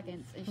 5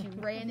 seconds. And she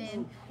ran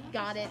in,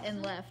 got it,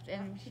 and left.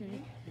 And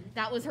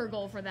that was her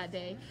goal for that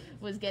day,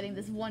 was getting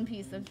this one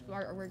piece of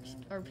artwork,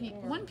 or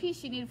one piece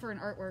she needed for an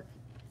artwork.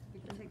 We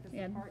can take this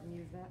Yeah. apart and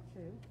use that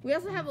too. We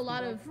also have a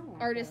lot of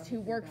artists who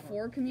work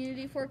for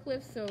Community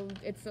Forklift, so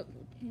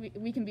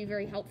we can be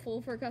very helpful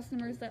for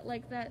customers that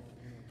like that.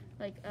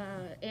 Like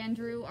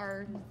Andrew,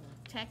 our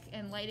tech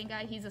and lighting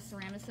guy, he's a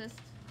ceramicist.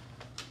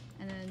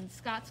 And then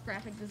Scott's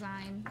graphic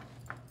design.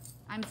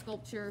 I'm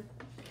sculpture.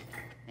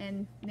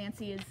 And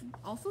Nancy is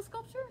also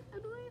sculpture, I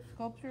believe.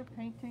 Sculpture,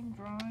 painting,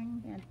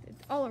 drawing, Yeah,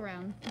 it's all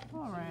around.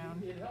 all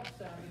around. It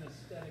helps out in an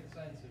aesthetic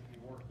sense if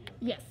you work here.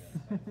 Yes.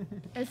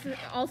 It's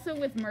also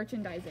with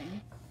merchandising.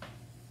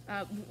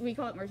 We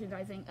call it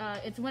merchandising.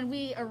 It's when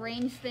we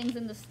arrange things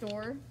in the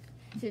store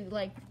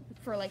to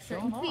for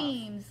certain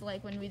themes,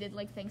 like when we did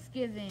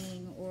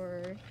Thanksgiving,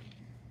 or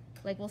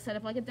we'll set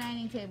up a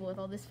dining table with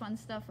all this fun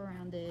stuff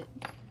around it.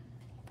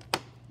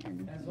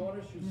 And, As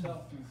artists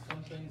yourself, do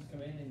some things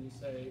come in and you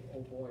say, oh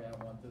boy,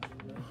 I want this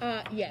in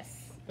there?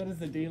 yes. That is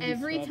the daily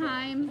Every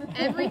struggle.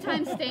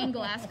 time stained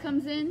glass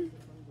comes in,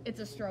 it's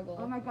a struggle.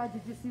 Oh my God,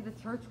 did you see the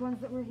church ones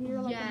that were here?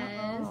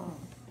 Yes.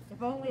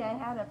 If only I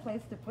had a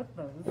place to put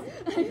those.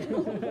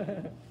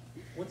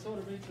 What sort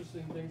of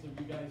interesting things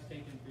have you guys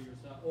taken for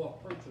yourself, or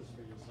purchased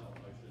for yourself,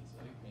 I should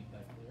say, make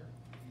that clear?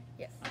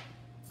 Yes.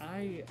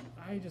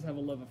 I just have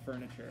a love of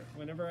furniture.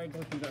 Whenever I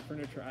go through that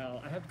furniture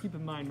aisle, I have to keep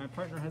in mind my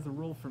partner has a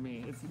rule for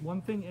me. It's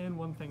one thing in,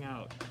 one thing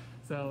out.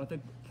 So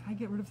can I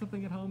get rid of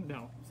something at home?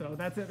 No. So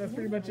that's it. That's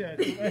pretty much it.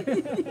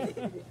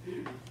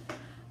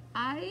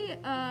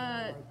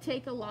 I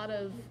take a lot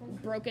of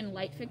broken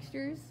light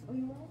fixtures,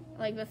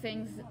 like the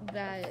things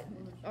that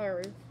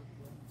are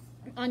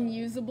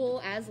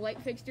unusable as light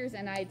fixtures,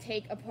 and I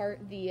take apart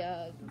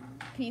the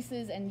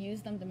pieces and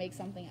use them to make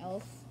something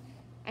else.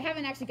 I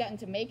haven't actually gotten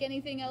to make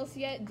anything else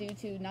yet due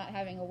to not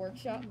having a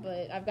workshop,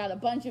 but I've got a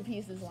bunch of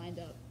pieces lined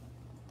up.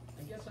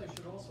 I guess I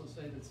should also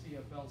say that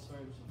CFL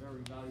serves a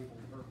very valuable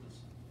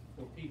purpose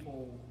for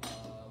people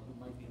who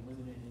might be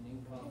limited in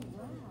income,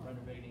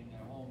 renovating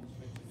their homes,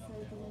 fixing up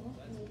their homes.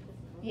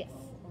 Yes.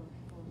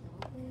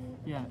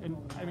 Yeah, and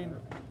I mean,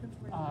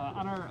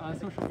 on our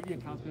social media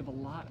accounts, we have a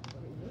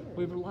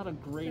lot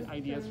of great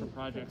ideas for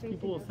projects.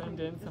 People will send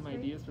in some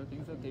ideas for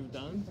things that they've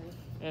done,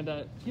 and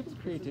people's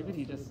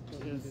creativity just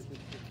is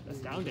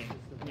astounding.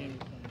 I mean,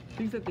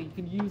 things that they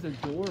can use a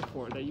door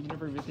for that you've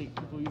never even think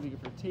people using it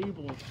for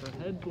tables, for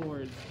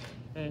headboards,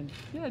 and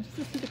yeah, just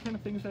to see the kind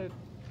of things that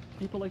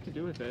people like to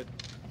do with it.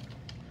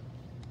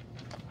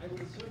 I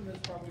would assume there's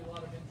probably a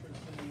lot of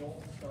interest in the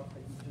old stuff that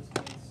you just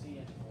can't see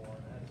anymore,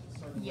 and that's a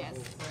certain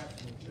level of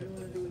craftsmanship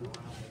that isn't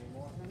around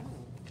anymore.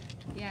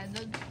 Yeah,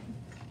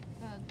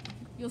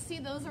 you'll see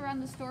those around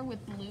the store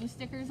with blue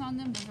stickers on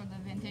them. Those are the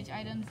vintage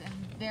items, and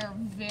they're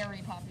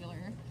very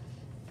popular.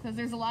 Because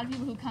there's a lot of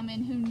people who come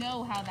in who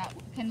know how that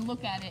can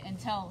look at it and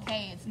tell,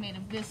 hey, it's made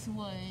of this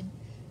wood,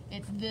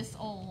 it's this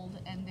old,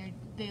 and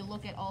they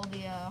look at all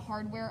the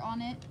hardware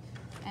on it,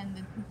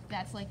 and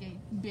that's like a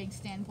big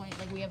standpoint.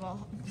 Like we have a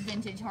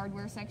vintage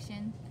hardware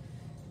section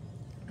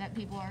that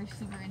people are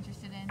super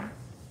interested in.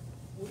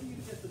 Where do you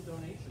get the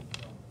donations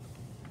from?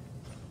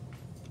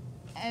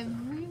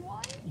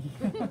 Everyone.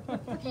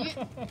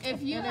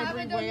 If you have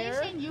a Everywhere?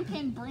 donation, you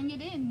can bring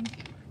it in.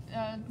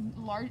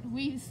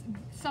 We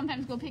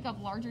sometimes go pick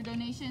up larger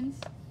donations,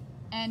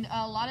 and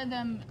a lot of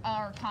them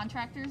are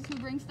contractors who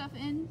bring stuff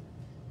in,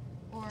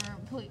 or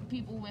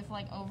people with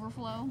like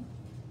overflow.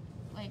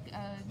 Like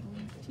I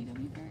believe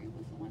T.W. Perry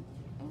was the one.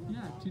 Overflow.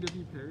 Yeah,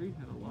 T.W. Perry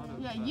had a lot of.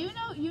 Yeah,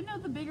 you know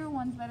the bigger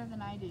ones better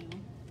than I do,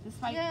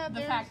 despite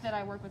the fact that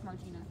I work with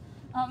Martina.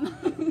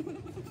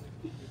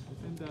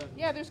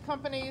 Yeah, there's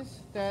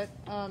companies that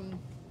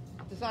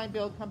design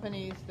build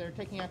companies. They're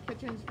taking out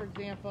kitchens, for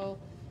example,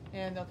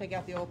 and they'll take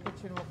out the old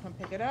kitchen. We'll come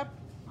pick it up,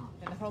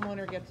 and the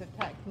homeowner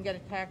can get a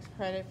tax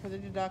credit for the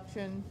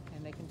deduction,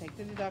 and they can take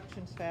the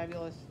deductions.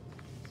 Fabulous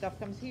stuff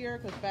comes here,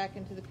 goes back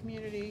into the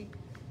community.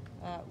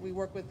 We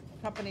work with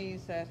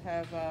companies that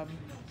have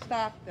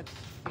stock that's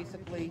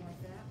basically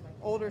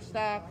older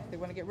stock. They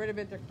want to get rid of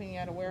it. They're cleaning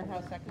out a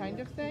warehouse, that kind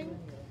of thing.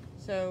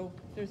 So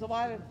there's a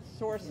lot of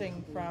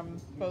sourcing from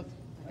both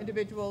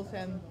individuals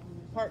and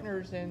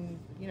partners in,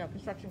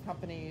 construction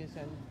companies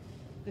and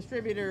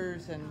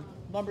distributors and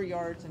lumber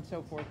yards and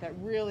so forth that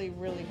really,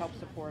 really help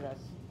support us.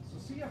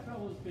 So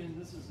CFL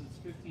this is its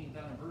 15th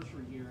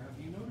anniversary year. Have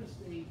you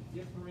noticed a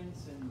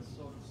difference in the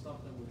sort of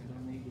stuff that was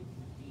donated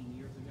 15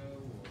 years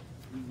ago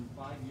or even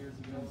 5 years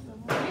ago?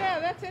 Yeah,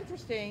 that's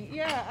interesting.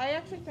 Yeah, I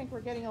actually think we're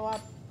getting a lot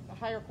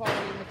higher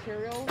quality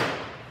materials.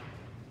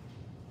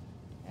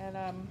 And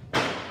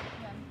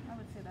Yeah, I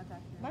would say that's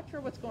accurate. not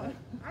sure what's going on.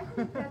 I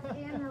think that's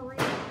Anne Marie.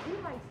 She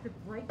likes to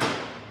break things.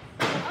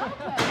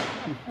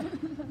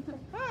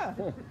 Huh.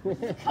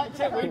 Cut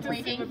to her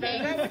breaking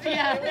things.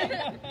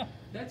 Yeah.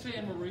 That's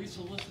Anne Marie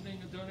soliciting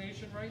a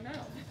donation right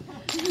now.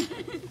 Hey,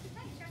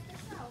 check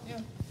this out. Yeah.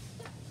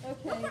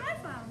 Look Okay. what I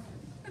found.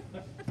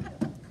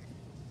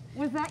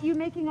 Was that you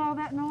making all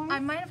that noise? I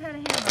might have had a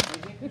hammer. I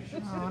think we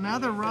should Oh, now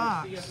the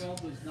rocks. CFL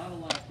does not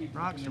allow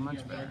people Rocks to are come in much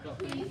here and better. pick up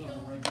things on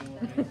a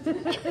regular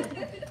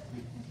basis.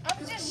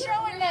 I'm just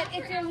showing that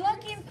if you're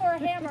looking for a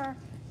hammer,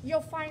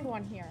 you'll find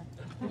one here.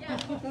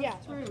 Yeah.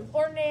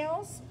 Or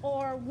nails,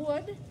 or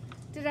wood.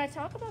 Did I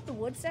talk about the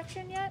wood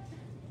section yet?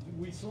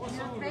 We saw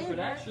some of it, but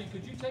actually,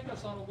 could you take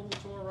us on a little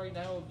tour right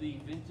now of the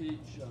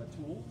vintage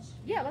tools?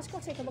 Yeah, let's go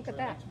take a look at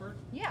You're an that. expert?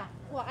 Yeah.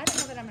 Well, I don't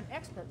know that I'm an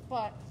expert,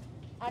 but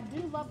I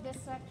do love this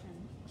section.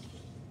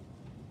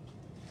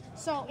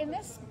 So in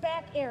this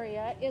back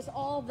area is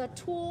all the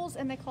tools,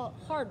 and they call it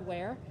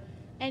hardware,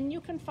 and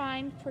you can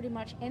find pretty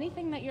much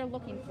anything that you're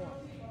looking for.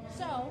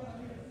 So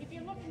if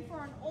you're looking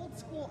for an old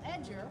school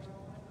edger,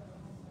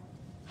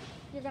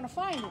 you're going to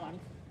find one.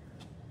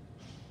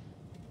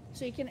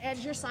 So you can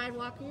edge your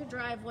sidewalk or your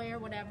driveway or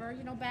whatever,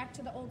 back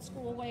to the old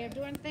school way of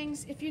doing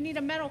things. If you need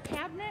a metal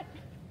cabinet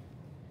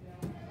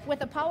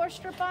with a power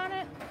strip on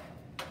it,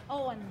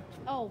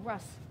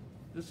 Russ.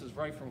 This is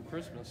right from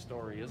Christmas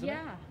Story, isn't it?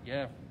 Yeah.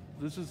 Yeah.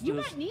 This is You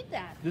might need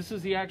that. This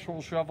is the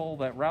actual shovel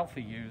that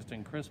Ralphie used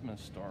in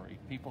Christmas Story.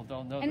 People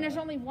don't know that. And there's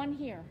only one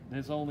here.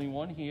 There's only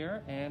one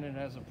here, and it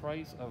has a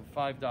price of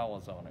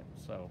 $5 on it.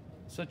 So,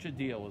 such a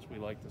deal, as we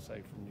like to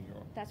say from New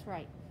York. That's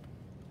right.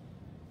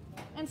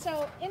 And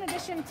so, in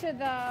addition to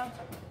the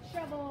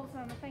shovels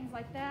and the things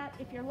like that,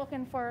 if you're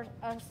looking for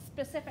a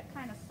specific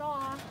kind of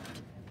saw,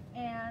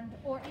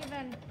 or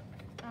even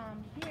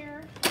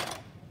here,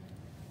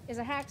 is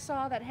a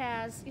hacksaw that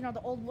has, you know,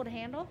 the old wood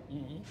handle.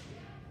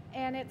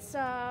 And it's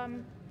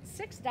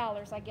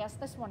 $6, I guess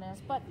this one is.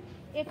 But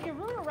if you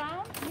root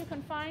around, you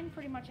can find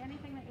pretty much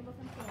anything that you're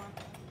looking for.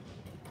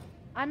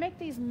 I make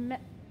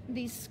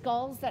these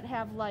skulls that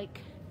have like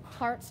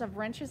parts of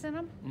wrenches in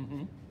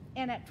them.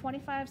 And at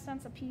 25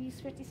 cents a piece,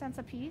 50 cents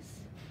a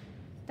piece,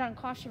 doesn't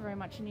cost you very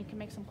much, and you can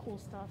make some cool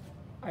stuff.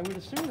 I would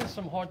assume there's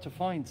some hard to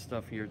find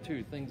stuff here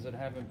too, things that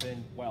haven't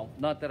been, well,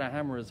 not that a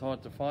hammer is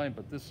hard to find,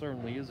 but this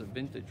certainly is a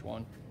vintage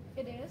one.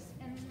 It is,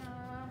 and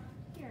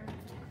here.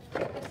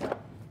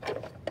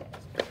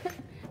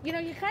 You know,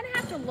 you kind of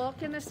have to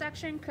look in this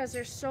section because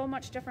there's so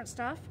much different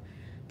stuff.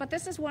 But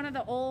this is one of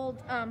the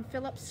old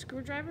Phillips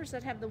screwdrivers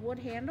that have the wood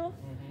handle.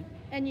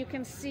 And you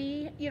can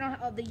see, you know,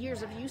 the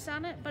years of use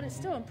on it, but it's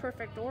still in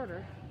perfect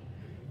order.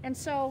 And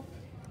so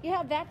you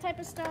have that type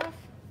of stuff.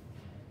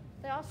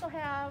 They also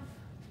have,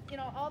 you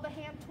know, all the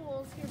hand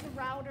tools. Here's a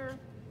router,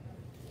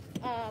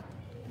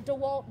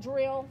 DeWalt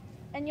drill.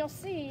 And you'll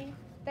see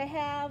they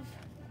have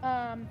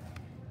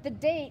the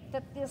date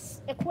that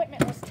this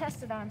equipment was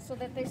tested on so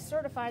that they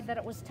certified that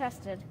it was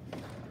tested.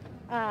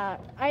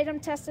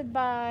 Item tested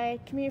by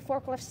community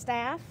forklift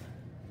staff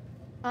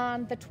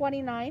on the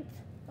 29th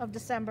of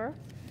December.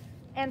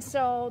 And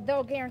so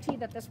they'll guarantee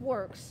that this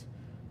works.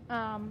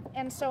 And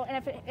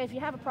if you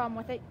have a problem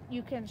with it,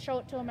 you can show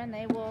it to them and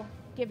they will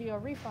give you a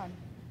refund.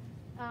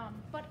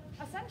 But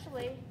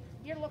essentially,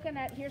 you're looking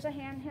at, here's a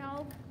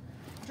handheld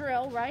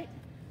drill, right?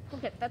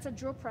 Look at, that's a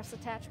drill press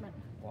attachment.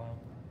 Wow.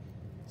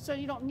 So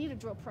you don't need a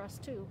drill press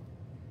too.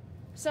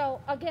 So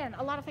again,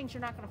 a lot of things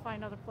you're not going to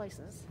find other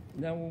places.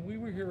 Now, when we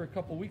were here a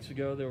couple weeks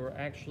ago, there were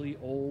actually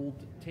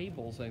old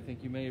tables. I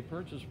think you may have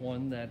purchased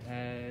one that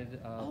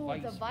had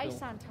vise the vise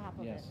built. on top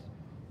of it.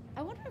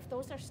 I wonder if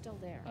those are still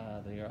there.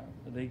 They are.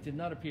 They did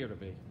not appear to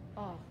be.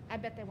 Oh, I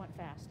bet they went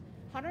fast.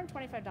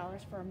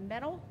 $125 for a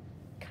metal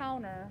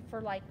counter for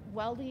like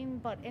welding,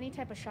 but any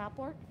type of shop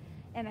work,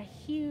 and a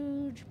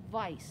huge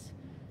vise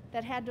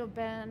that had to have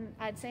been,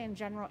 I'd say in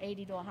general,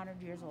 80 to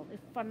 100 years old.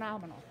 It's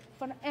phenomenal.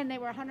 And they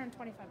were $125.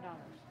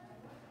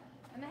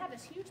 And they have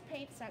this huge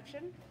paint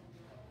section,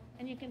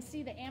 and you can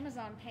see the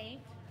Amazon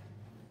paint,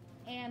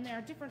 and there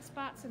are different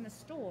spots in the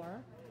store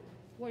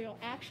where you'll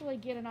actually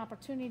get an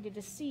opportunity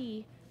to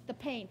see the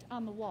paint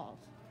on the walls.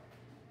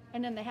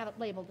 And then they have it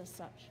labeled as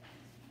such.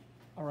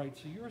 All right,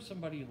 so you're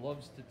somebody who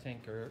loves to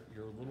tinker.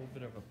 You're a little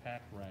bit of a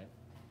pack rat.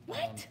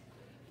 What?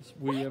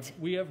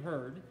 We have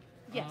heard.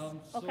 Yes,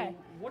 So okay.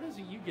 what is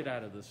it you get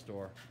out of the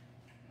store?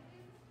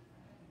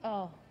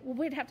 Oh, well,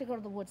 we'd have to go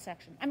to the wood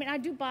section. I mean, I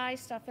do buy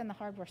stuff in the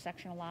hardware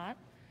section a lot.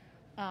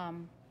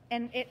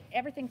 And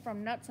everything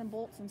from nuts and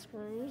bolts and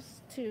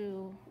screws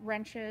to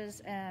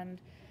wrenches and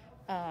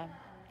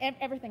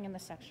everything in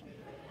this section.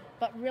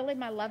 But really,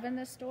 my love in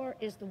this store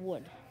is the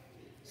wood.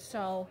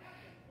 So,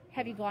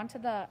 have you gone to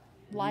the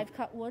live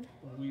cut wood?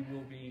 We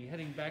will be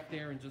heading back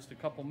there in just a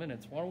couple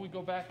minutes. Why don't we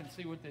go back and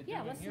see what they're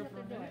doing let's see here what for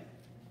a they're minute?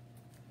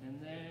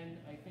 And then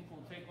I think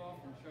we'll take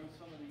off and show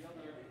some of the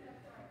other.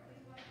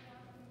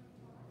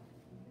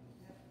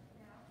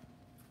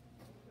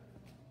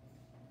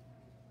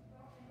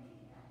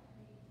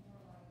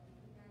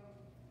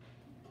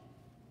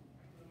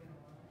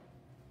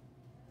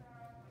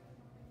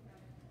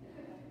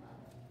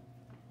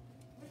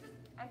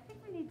 I think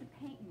we need to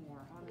paint more,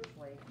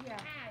 honestly. Yeah.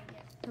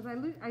 Because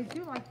I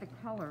do like the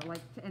color,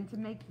 and to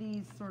make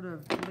these sort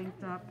of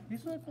linked up.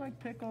 These look like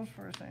pickles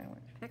for a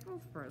sandwich.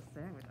 Pickles for a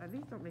sandwich.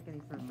 These don't make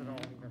any sense at all.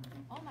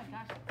 Oh my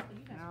gosh.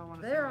 You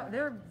guys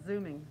They're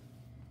zooming.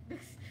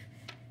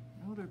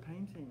 Oh, they're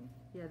painting.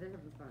 Yeah, they're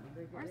having fun.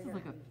 Ours is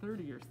like a third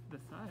of the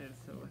size,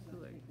 so I feel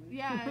like.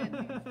 Yeah.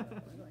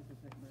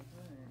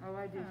 Oh,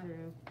 I do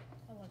too.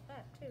 I like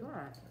that too.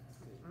 But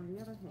on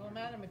the other Well, hand,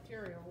 amount of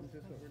materials.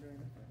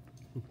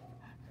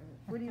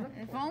 what do you look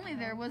If for? only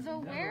there was a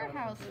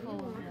warehouse full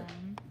of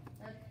them.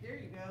 There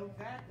you go,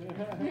 exactly.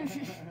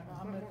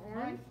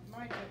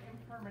 Mine's an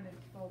impermanent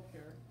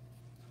sculpture.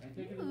 I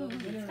think in Ooh, another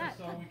minute or Scott,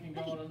 so we can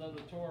go on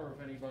another tour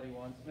if anybody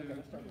wants to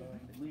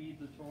lead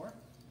the tour.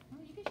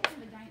 You could show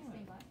me the giant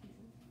stained glass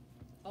pieces.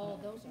 Oh,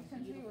 those are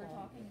Since we were beautiful.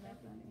 talking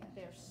about them. Yeah.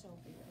 They're so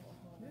beautiful.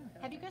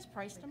 Have you guys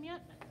priced them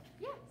yet?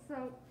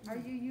 So, are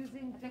you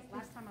using just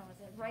Last time I was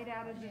in. right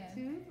out of the Yeah.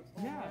 tube,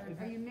 or Yeah.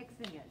 are you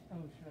mixing it?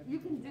 Oh, should I You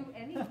can do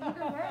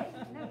either way.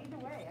 No, either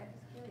way. I'm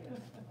just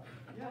curious.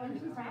 Oh,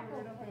 and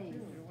crackle paste.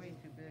 They're way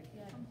too big.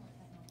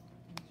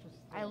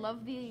 I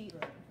love the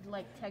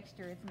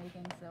texture it's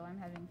making, so I'm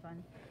having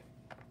fun.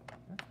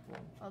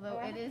 Although Oh,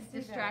 I it have is to see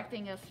that.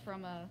 distracting us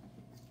from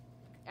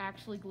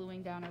actually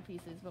gluing down our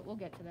pieces, but we'll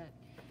get to that.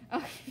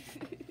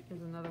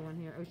 There's another one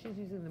here. Oh, she's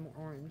using the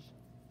orange.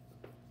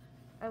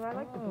 Oh, I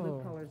like the blue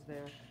Oh. colors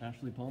there.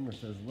 Ashley Palmer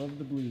says, love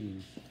the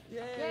blues.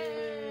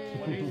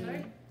 What do you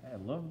say? I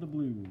love the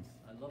blues.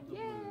 I love the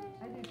blues.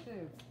 I do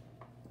too.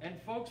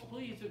 And folks,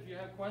 please, if you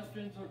have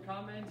questions or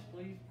comments,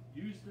 please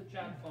use the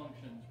chat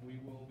functions. We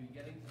will be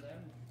getting to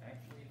them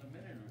actually in a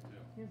minute or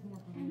two. Here's more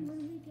for And you. when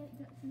we get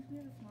done, since we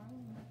have a small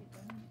one, when we get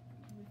done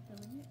with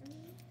filling it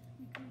early,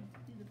 we can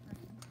do the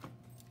frame.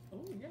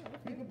 Oh, yeah.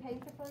 You can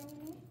paint the frame,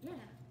 you mean? Yeah.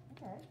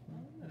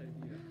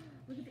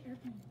 Look at the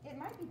airplane. It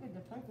might be good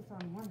to focus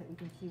on one that we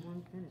can see one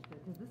finished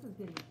because this is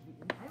getting to be,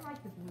 I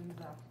like the blues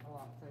a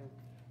lot too.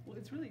 Well,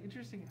 it's really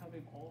interesting how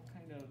they've all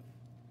kind of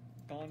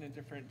gone in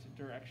different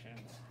directions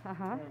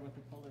Uh-huh. with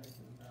the colors.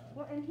 And,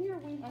 Well, and here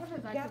we That's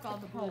haven't because I got took all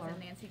the the blues color. and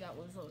Nancy got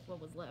what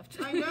was left.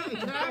 I know,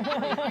 exactly.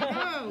 I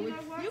know. You know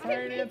what?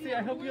 Sorry, Nancy.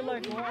 I hope you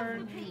like You have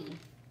orange. the pink.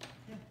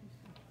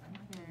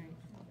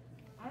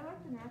 I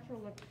like the natural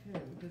look too.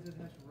 Because it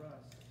has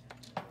rust.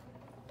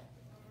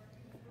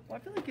 Well, I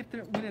feel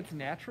like when it's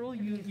natural,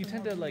 you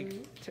tend to like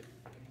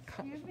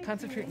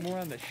concentrate more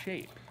on the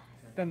shape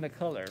than the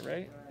color,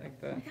 right?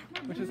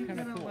 Like which is kind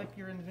of cool. Like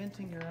you're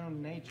inventing your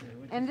own nature.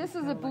 which And is this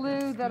is kinda a like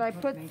blue that I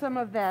steampunk put nature. some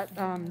of that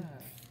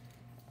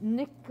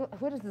nickel.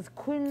 What is this?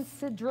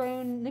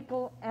 Quincidrone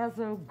nickel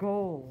azo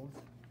gold.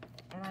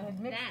 And I had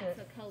mixed That's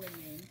it. a color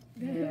name.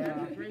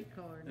 Yeah. Great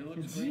color. It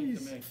looks great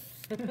to me.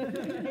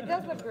 It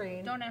does look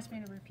green. Don't ask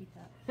me to repeat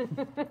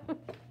that.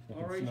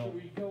 All right, should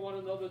we go on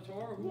another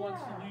tour? Who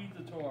wants to Yeah. lead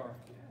the tour?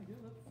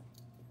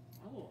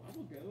 I will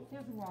go.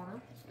 Here's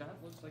water. Scott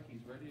looks like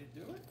he's ready to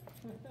do it.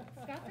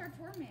 Scott's our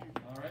tour man.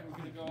 All right, we're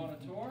gonna go on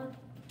a tour.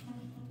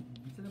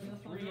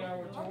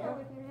 3-hour I'll go tour.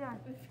 with you,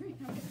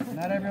 yeah.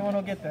 Not everyone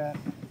will get that.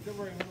 Don't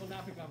worry, we will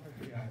not be gone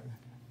for 3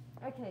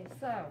 hours. Okay,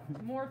 so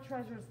more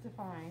treasures to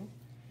find.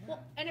 Well,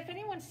 and if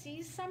anyone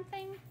sees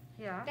something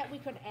Yeah. that we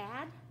could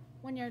add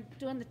when you're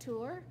doing the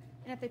tour,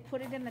 and if they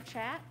put it in the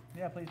chat,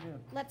 Yeah, please do.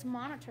 let's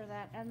monitor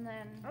that and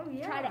then Oh,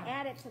 try to yeah.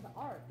 add it to the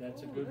art.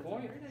 That's a good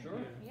point, sure.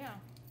 Yeah.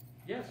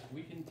 Yes,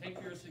 we can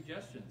take your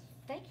suggestions.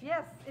 Thank you.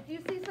 Yes, if you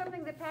see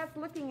something that Pat's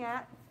looking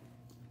at,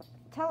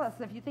 tell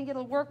us if you think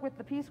it'll work with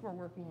the piece we're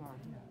working on.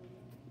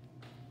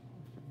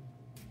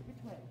 Which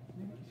way?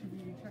 Should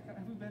we check out?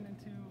 Have we been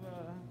into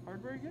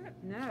hardware yet?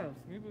 No.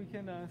 Maybe we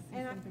can see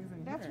And some things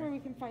in that's here. where we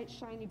can fight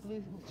shiny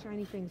blue,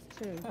 shiny things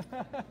too.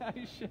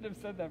 I should have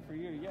said that for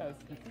you. Yes.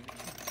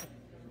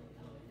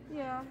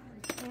 Yeah.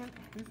 And,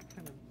 This is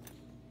kind of.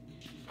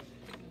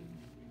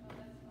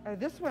 oh,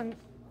 this one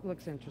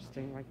looks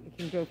interesting. Like it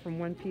can go from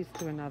one piece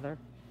to another.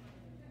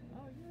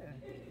 Oh yeah.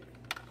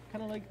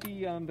 Kind of like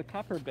the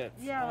copper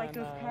bits. Yeah, like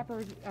on, those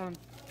copper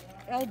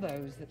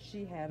elbows that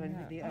she had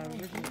on the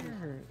original.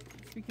 here.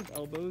 Speaking of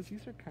elbows,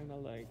 these are kind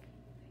of like.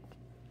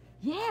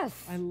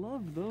 Yes, I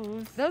love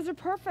those. those are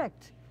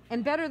perfect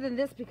and better than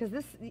this because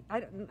this I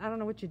don't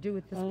know what you do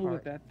with this Oh, part.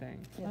 with that thing.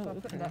 Yes, oh, I'll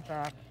put okay. that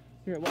back.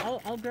 Here,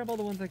 well, I'll grab all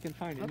the ones I can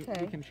find, and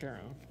Okay. we can share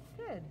them.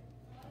 Good.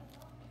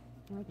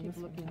 I'll keep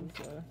looking.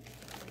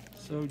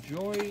 So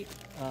Joy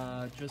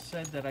just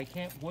said that I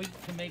can't wait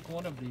to make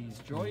one of these.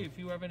 Joy, if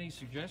you have any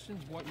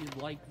suggestions, what you'd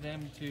like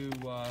them to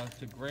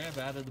grab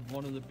out of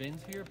one of the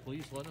bins here,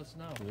 please let us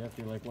know. Yeah, if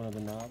you like one of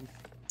the knobs.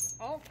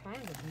 All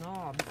kinds of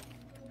knobs.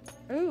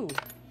 Ooh,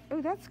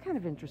 that's kind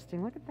of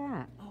interesting. Look at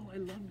that. Oh, I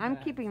love that. I'm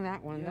keeping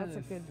that one. That's a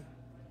Yes. good.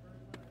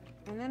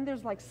 And then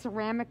there's like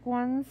ceramic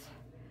ones.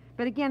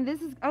 But again,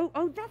 this is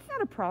that's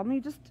not a problem.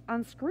 You just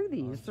unscrew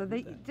these. So they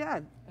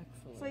Excellent.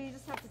 So you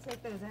just have to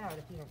take those out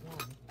if you don't want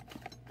them.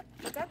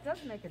 But that does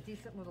make a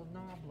decent little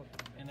knob look.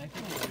 And I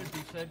think it should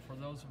be said for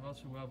those of us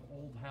who have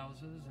old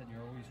houses and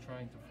you're always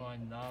trying to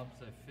find knobs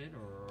that fit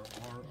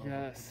or are of a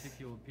Yes.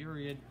 particular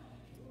period,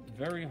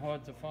 very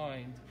hard to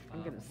find. I'm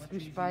gonna Much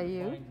swoosh easier by to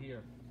you. find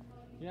here.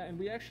 Yeah, and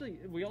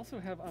we also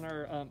have on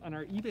our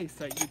eBay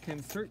site, you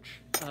can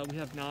search. We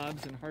have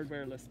knobs and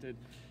hardware listed,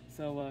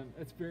 so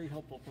it's very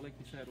helpful for, like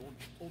you said,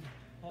 old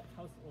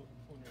house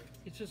owners.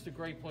 It's just a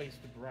great place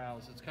to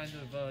browse. It's kind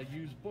of a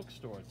used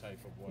bookstore type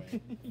of way.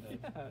 Thing in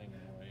a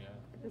way, yeah.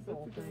 This That's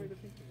whole a good way thing. to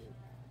think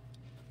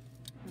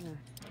of it.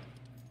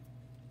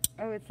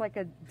 Oh, it's like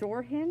a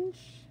door hinge,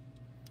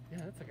 Yeah,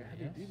 that's like a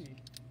heavy Yes. duty.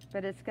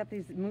 but it's got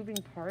these moving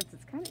parts.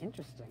 It's kind of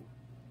interesting.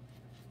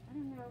 I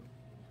don't know.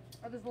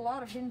 Oh, there's a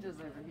lot of hinges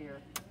over here.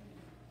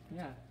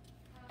 Yeah.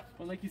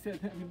 Well, like you said,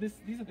 I mean, these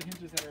are the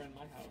hinges that are in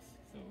my house.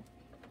 So.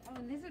 Oh,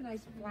 and these are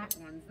nice flat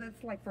ones.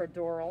 That's like for a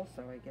door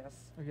also, I guess.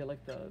 Oh yeah,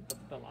 like the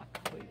lock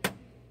plate.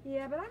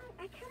 Yeah, but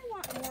I kind of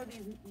want more of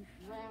these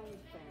round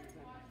things.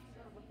 I'm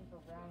sort of looking for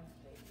round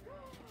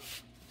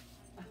things.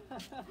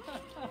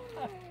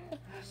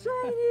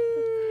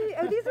 Shiny!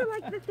 Oh, these are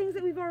like the things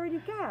that we've already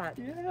got.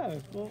 Yeah.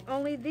 Well.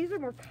 Only these are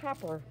more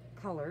copper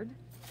colored.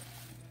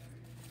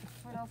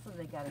 What else have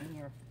they got in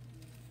here?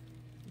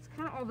 It's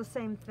kind of all the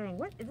same thing.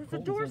 What? It's a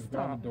Colton door says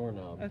grab a stop.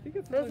 doorknob. I think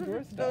it's Those the are door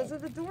the, stop. those are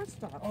the door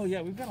stops. Oh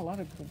yeah, we've got a lot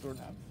of cool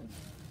doorknobs.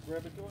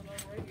 Grab a doorknob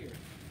right here.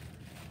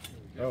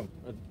 Oh,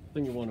 I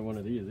think you wanted one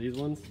of these. These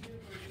ones?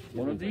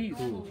 One of These are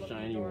these. cool,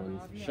 shiny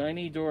ones.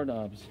 Shiny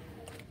doorknobs.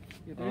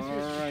 Yeah, there's your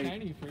Alright.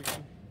 shiny for you.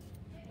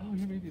 Oh,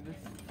 here maybe this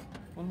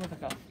one with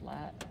like a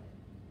flat.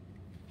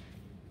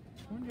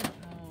 I wonder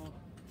how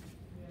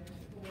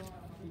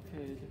we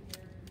could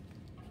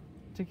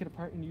take it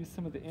apart and use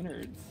some of the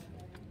innards.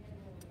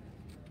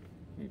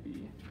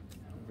 Maybe.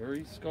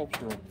 Very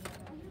sculptural.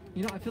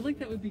 You know, I feel like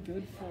that would be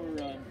good for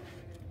like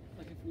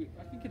if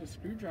I could get a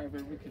screwdriver,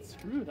 we could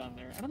screw it on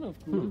there. I don't know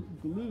if glue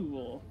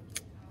will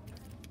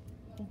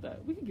hold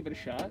that. We can give it a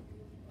shot.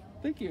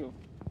 Thank you.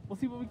 We'll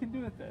see what we can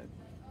do with it.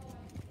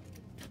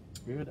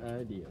 Good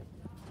idea.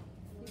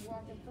 Keep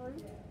walking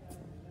through.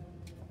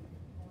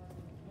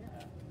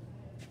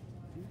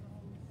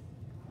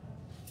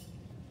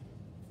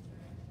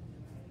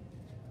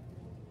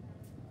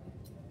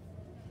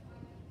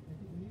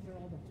 These are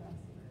all the best.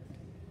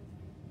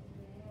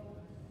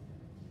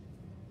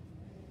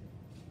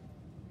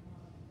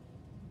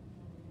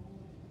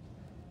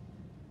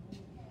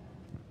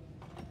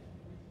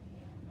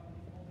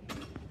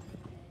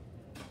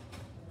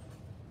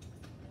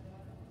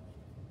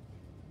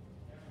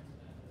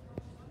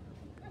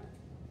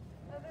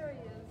 Oh, there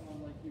he is.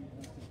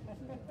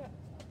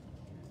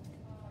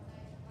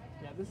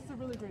 Yeah, this is a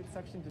really great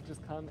section to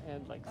just come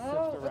and like sift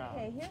Oh, around.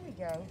 okay, here we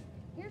go.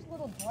 Here's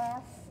little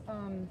brass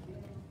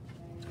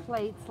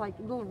plates, like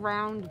little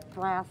round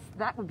brass.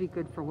 That would be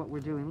good for what we're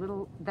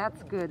doing.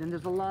 That's good, and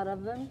there's a lot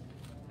of them.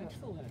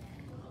 Excellent.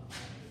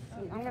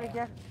 See, I'm gonna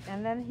get,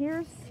 and then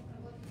here's,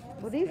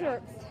 well, these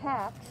are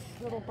tacks,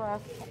 little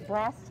brass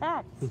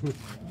tacks.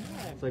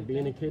 It's like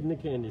being a kid in a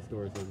candy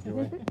store, says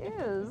Joy. It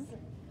is.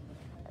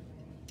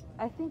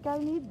 I think I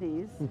need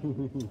these.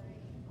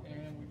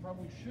 And we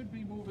probably should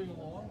be moving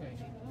along.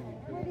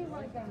 Where do you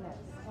want to go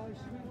next?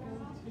 Should we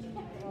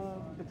go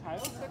to the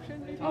tile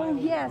section maybe? Oh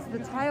yes, the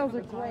tiles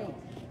are great.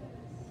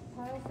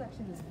 Tile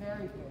section is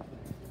very good.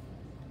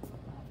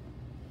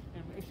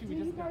 And actually, Do we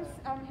you just guys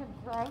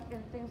have grout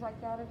and things like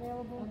that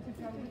available? I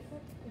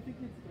think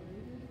it's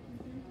donated.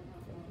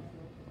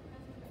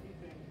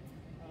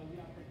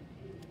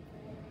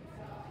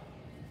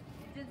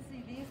 You did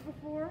see these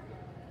before?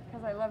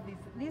 Because I love these.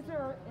 These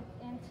are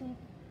antique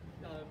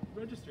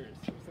Registers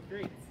for some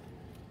grates.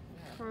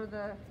 for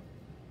the.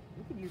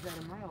 We could use that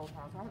in my old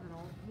house. I have an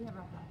old. We have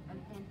an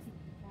antique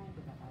kind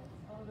of a house.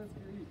 Oh, that's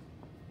great.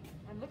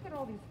 And look at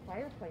all these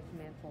fireplace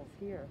mantles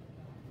here.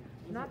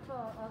 Not for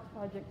our art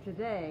project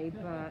today,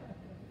 but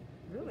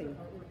really,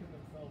 Artwork in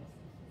themselves.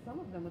 some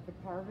of them with the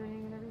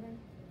carving and everything.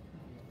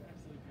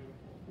 Absolutely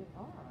beautiful. They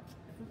are.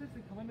 And sometimes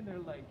they come in and they're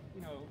like,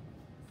 7,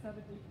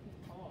 8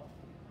 feet tall.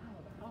 Wow,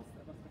 the house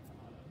that must have come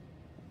out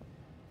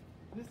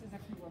of. This is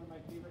actually one of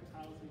my favorite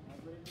tiles we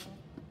have right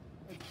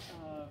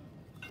now.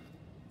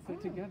 So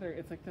together,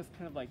 it's like this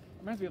kind of like,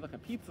 reminds me of like a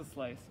pizza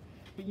slice,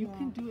 but you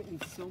can do it in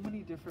so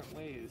many different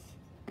ways.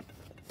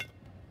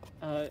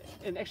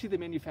 And actually the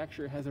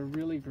manufacturer has a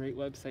really great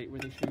website where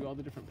they show you all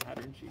the different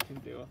patterns you can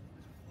do.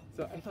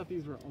 So I thought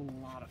these were a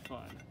lot of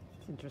fun.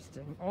 It's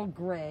interesting. All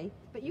gray,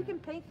 but you can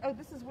paint. Oh,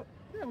 this is what.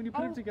 Yeah, when you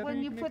put them together, when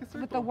you you can put make a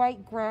circle. with the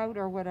white grout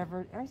or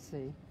whatever. I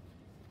see.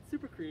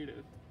 Super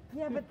creative.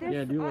 Yeah, but there's.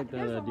 Yeah, I do like that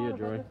there's a idea, lot of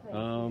Joy. other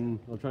things.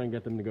 I'll try and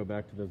get them to go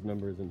back to those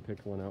numbers and pick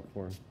one out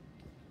for him.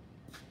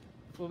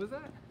 What was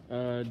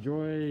that?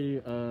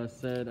 Joy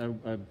said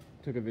I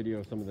took a video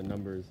of some of the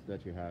numbers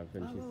that you have,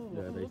 and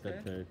they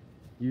said to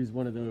use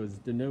one of those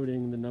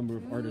denoting the number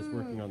of artists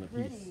working on the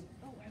piece. Pretty.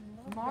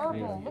 Marble.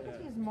 Yeah. Look at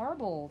these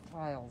marble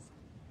tiles.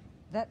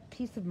 That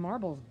piece of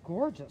marble is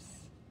gorgeous.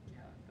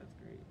 Yeah, that's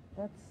great.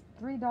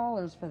 That's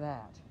 $3 for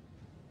that.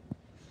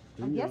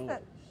 I guess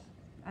that.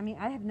 I mean,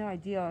 I have no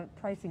idea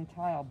pricing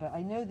tile, but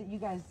I know that you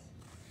guys.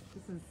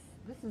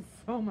 This is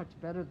so much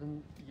better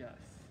than Yes.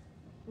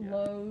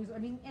 Lowe's. I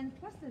mean, and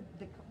plus the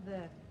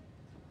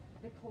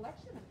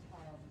collection of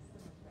tiles is so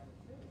much better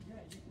too. Yeah,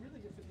 you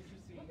really get some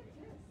interesting. Look at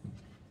this.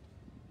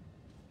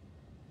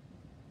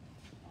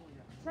 Oh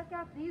yeah. Check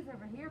out these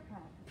over here,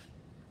 Pat.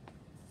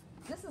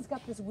 This has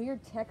got this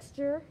weird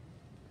texture.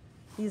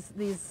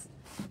 These.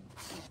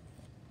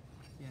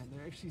 Yeah,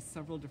 there are actually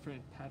several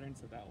different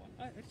patterns of that one.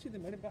 Actually, they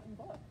might have gotten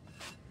bought.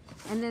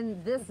 And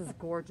then this is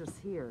gorgeous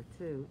here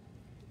too,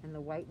 and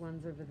the white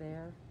ones over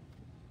there.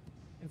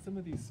 And some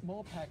of these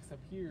small packs up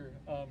here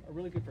are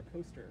really good for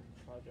coaster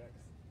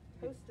projects.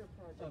 Coaster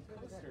projects.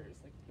 Coasters,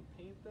 like you can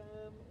paint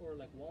them or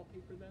like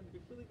wallpaper them.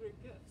 They're really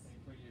great gifts.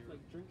 For your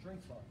Like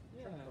drink spot.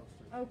 Yeah.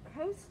 Oh,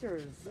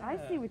 coasters. I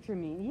Yeah. see what you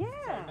mean. Yeah.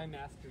 Sorry, my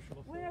master's from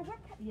before. Well,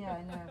 yeah,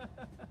 I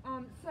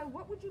know. So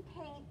what would you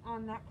paint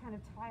on that kind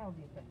of tile,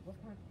 do you think? What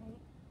kind of paint?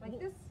 Like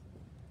this?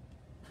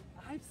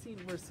 I've seen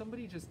where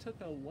somebody just took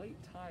a white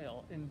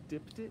tile and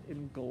dipped it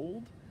in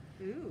gold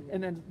Ooh.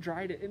 and then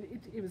dried it. And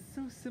it was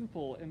so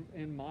simple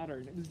and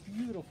modern. It was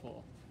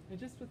beautiful. And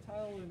just with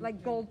tile and...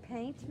 Like gold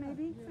paint,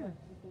 maybe? Yeah,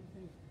 with gold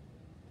paint.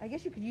 I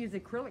guess you could use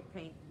acrylic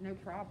paint, no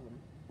problem,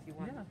 if you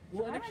want. Yeah.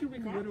 Well, and I actually like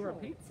we can go to our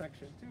natural. paint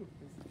section too.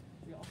 'Cause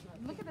we also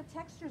have Look at the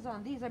textures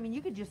on these. I mean,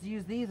 you could just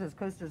use these as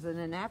coasters in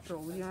a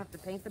natural. You don't have to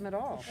paint them at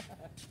all.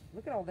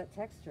 Look at all that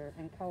texture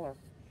and color.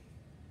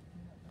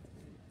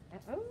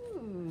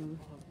 Oh,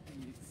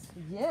 these.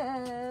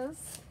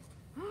 yes.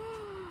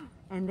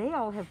 And they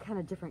all have kind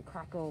of different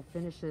crackle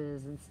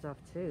finishes and stuff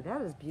too.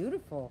 That is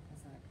beautiful.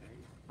 Isn't that great?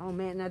 Oh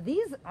man, now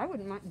these I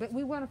wouldn't mind, but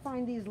we want to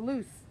find these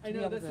loose. I to be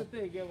know, able that's to- the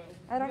thing. Yeah, well,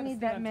 I we don't gotta need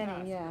stay that on many.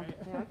 task, Yeah. right?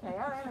 Yeah. Okay. All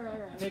right. All right. All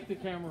right. Take the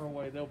camera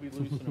away. They'll be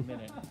loose in a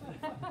minute.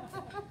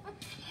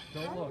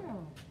 Don't look.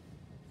 Oh.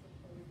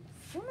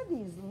 Some of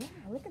these, yeah,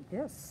 look at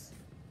this.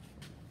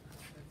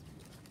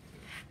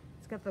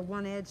 It's got the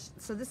one edge,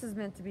 so this is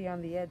meant to be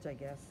on the edge, I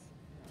guess.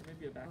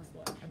 Maybe a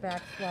backsplash. A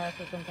backsplash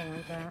or something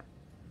like that.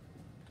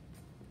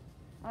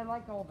 I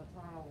like all the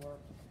tile work.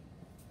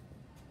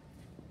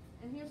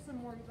 And here's some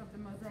more of the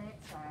mosaic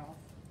styles.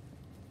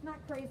 Not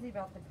crazy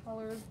about the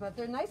colors, but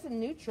they're nice and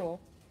neutral.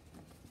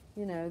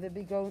 You know, they'd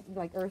be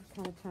like earth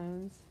kind of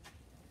tones.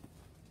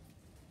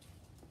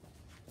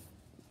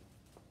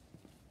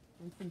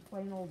 And some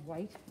plain old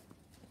white.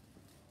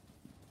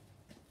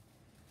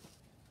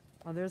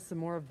 Oh, there's some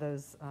more of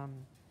those, I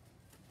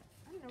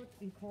don't know what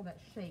you call that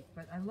shape,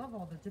 but I love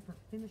all the different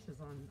finishes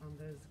on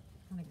those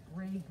kind of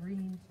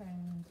gray-green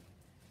toned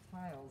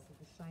tiles with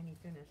the shiny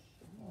finish.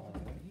 Oh,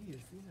 these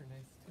are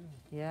nice too.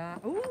 Yeah.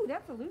 Ooh,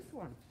 that's a loose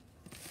one.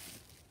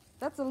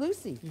 That's a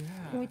loosey. Yeah.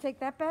 Can we take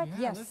that back? Yeah,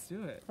 Yes. let's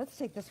do it. Let's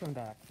take this one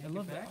back. I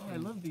love that. Oh, I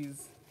love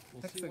these.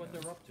 We'll see what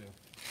they're up to.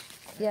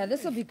 Yeah,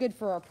 this will be good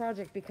for our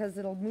project because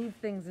it'll move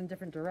things in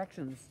different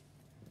directions.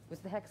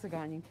 With the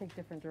hexagon, you can take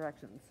different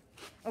directions.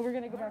 Oh, we're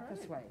going to go back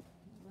this way.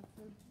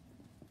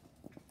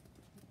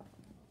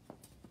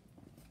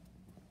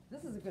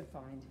 This is a good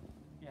find.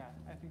 Yeah,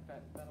 I think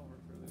that'll work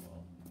really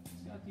well.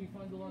 Scott, do you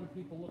find a lot of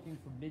people looking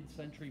for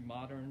mid-century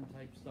modern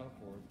type stuff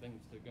or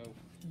things to go?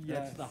 Yes.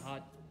 That's the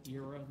hot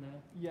era now?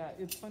 Yeah,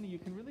 it's funny. You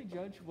can really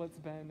judge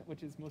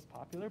which is most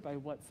popular by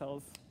what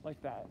sells like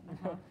that. You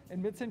know?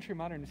 And mid-century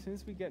modern, as soon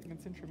as we get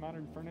mid-century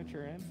modern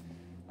furniture in,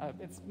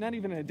 it's not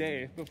even a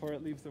day before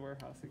it leaves the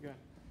warehouse again.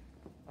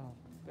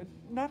 But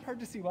not hard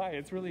to see why.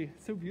 It's really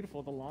so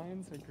beautiful. The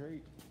lines are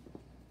great.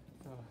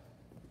 So,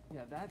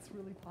 yeah, that's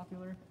really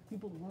popular.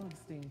 People love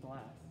stained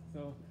glass.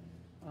 So,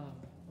 oh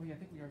yeah, I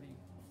think we already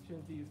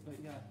showed these, but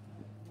yeah,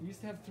 we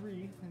used to have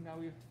 3, and now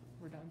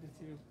we're down to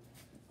 2.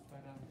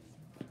 But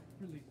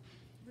really,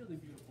 really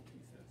beautiful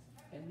pieces.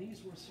 And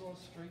these were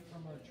sourced straight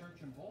from a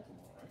church in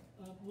Baltimore, right?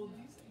 Well,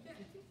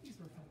 I think these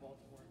were from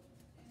Baltimore.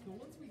 The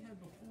ones we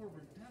had before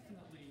were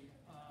definitely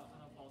out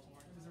of Baltimore.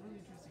 It was a really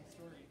interesting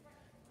story.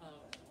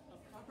 A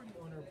property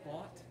owner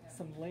bought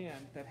some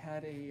land that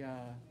had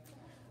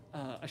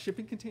a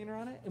shipping container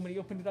on it, and when he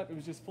opened it up, it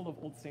was just full of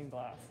old stained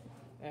glass.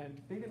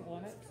 And they didn't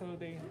want it, so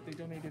they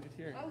donated it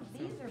here. Oh,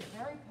 these are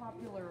very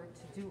popular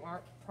to do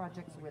art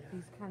projects with.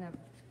 These kind of,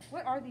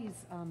 what are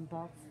these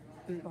boxes?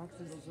 Those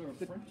are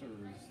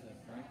printers,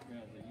 Frank. Yeah,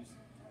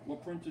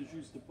 what printers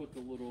used to put the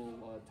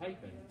little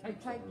type in?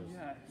 Type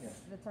drawers.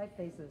 Yes. The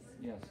typefaces.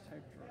 Yes.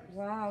 Type drawers.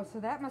 Wow, so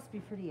that must be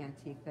pretty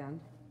antique then.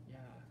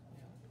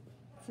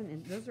 Yeah.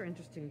 Those are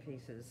interesting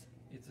pieces.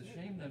 It's a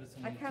shame that it's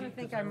an I antique, kind of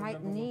think 'cause I might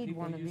remember when need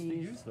people one of used to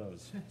these. use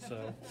those.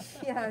 So.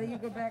 Yeah, you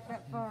go back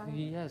that far.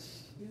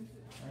 Yes.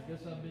 I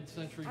guess I'm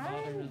mid-century modern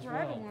I'm as well.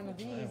 grabbing one of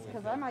these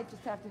because I might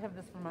just have to have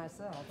this for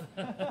myself.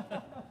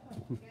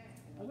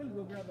 I'm going to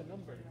go grab a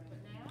number.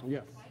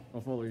 Yes,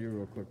 I'll follow you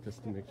real quick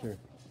just to make sure.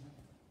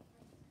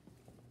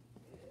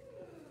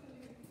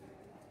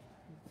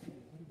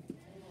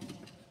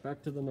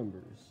 Back to the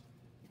numbers.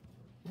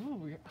 Oh,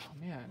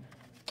 man.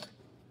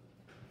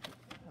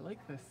 I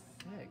like the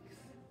 6.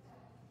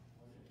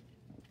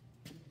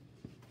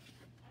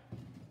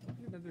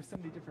 You know, there's so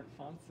many different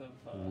fonts of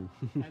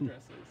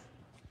addresses.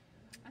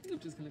 I think I'm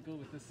just going to go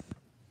with this.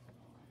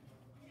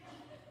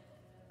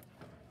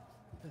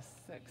 The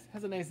 6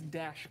 has a nice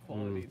dash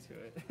quality to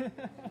it.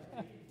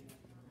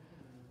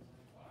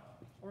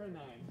 Or a 9,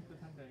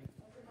 depending.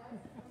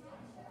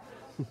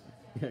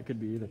 Yeah, it could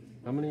be either.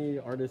 How many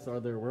artists are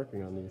there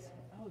working on these?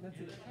 Oh, that's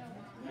it.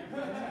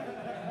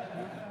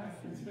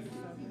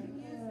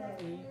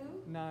 8,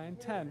 9,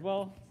 10.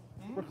 Well,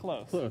 we're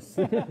close. Close.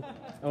 I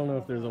don't know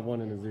if there's a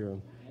 1 and a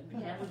 0.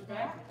 Yeah,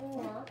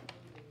 or,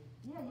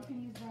 yeah, you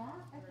can use that,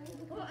 I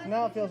think.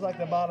 Now it feels like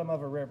the bottom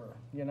of a river,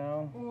 you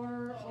know?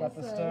 Or It's got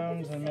the also-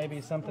 stones and maybe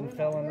something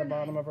fell in the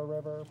bottom of a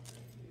river.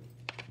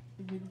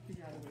 We need to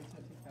figure out a way to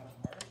take that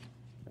apart.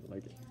 I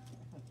like it.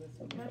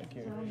 Thank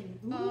you.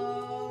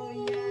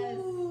 Oh, yes.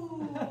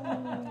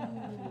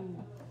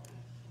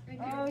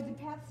 Oh, did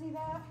Pat see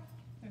that?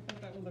 I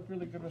think that would look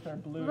really good with our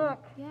blue.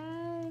 Look,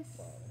 Yes.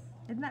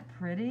 isn't that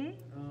pretty?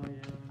 Oh,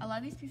 yeah. A lot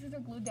of these pieces are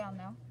glued down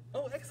now.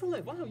 Oh,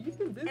 excellent. Wow, you've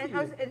been busy. And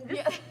this,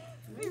 Yeah.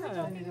 Yeah.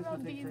 Talking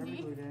about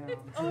D&D.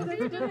 Oh, They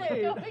did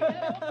it. Oh my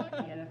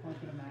God.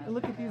 And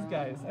look at these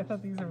guys. I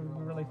thought these are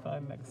really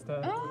fun next to...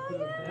 Oh,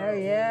 yeah. Oh,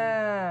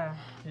 yeah.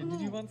 Here,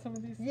 did you want some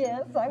of these?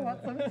 Yes, I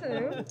want some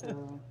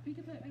too. We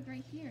could put it like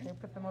right here. We'll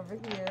put them over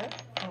here.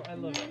 Oh, I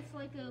And love then it. it's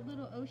like a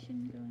little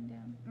ocean going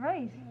down.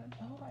 Right.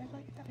 Oh, I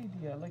like that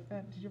idea. I like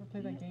that. Did you ever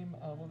play that game?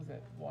 What was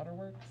it?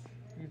 Waterworks?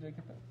 You did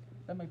get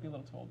that might be a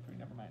little too old for you.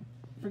 Never mind.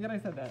 Forget I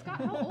said that.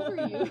 Scott, how old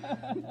are you?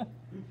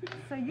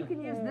 So you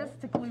can use this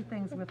to glue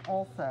things with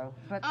also.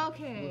 But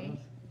Okay.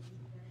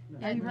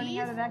 are you running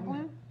out of that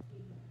glue?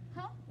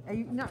 Huh? Are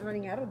you not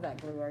running out of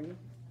that glue, are you?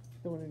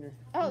 The one in your...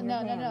 Oh, In no,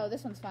 your no, hand. no.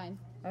 This one's fine.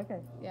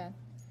 Okay. Yeah.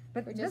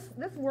 But We're this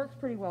just- works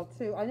pretty well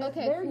too. I know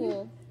Okay, there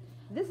cool.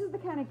 This is the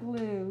kind of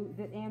glue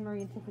that Anne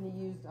Marie and Tiffany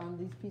used on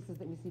these pieces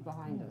that we see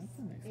behind us.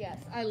 Yes,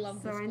 I love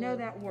So this I know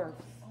glue. that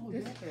works.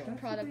 This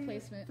product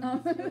placement.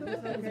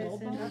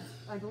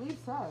 I believe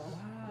so.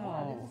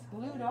 Wow. It's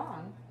glued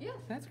on. Yeah.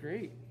 That's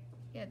great.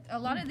 Yeah, a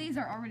lot of these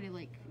are already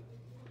like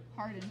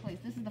hard in place.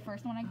 This is the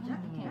first one I glued.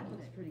 You can't move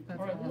it.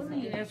 All right, let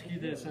me ask you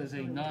this as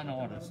a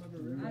non-artist.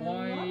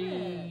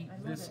 Why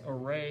this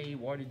array?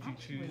 Why did you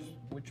choose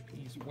which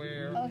piece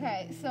where?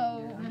 Okay,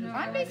 so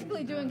I'm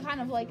basically doing kind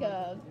of like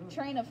a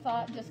train of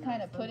thought, just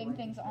kind of putting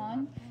things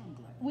on.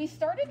 We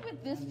started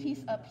with this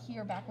piece up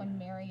here back when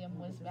Miriam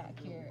was back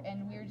here,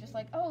 and we were just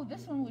like, oh,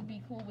 this one would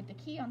be cool with the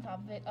key on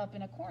top of it up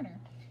in a corner.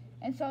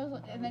 And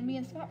so, and then me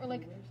and Scott were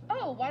like,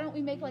 oh, why don't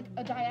we make like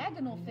a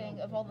diagonal thing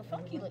of all the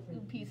funky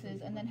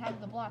pieces and then have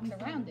the blocks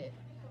around it?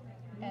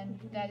 And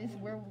that is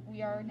where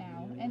we are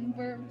now. And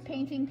we're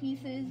painting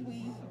pieces.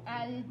 We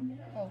added,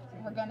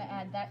 we're gonna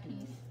add that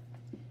piece.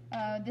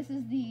 This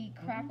is the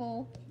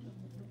crackle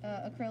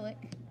acrylic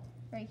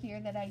right here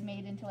that I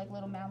made into like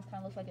little mounds,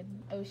 kind of looks like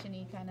an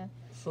oceany kind of.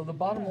 So the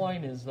bottom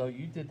line is, though,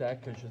 you did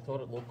that because you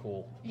thought it looked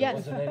cool. There Yes.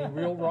 wasn't any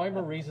real rhyme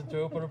or reason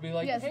to it, but it'd be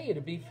like, Yes. hey,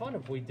 it'd be fun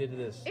if we did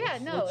this. Yeah,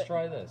 no. Let's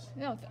try this.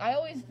 No, I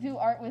always do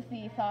art with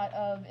the thought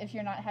of if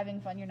you're not having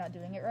fun, you're not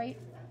doing it right.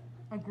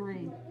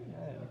 Agree.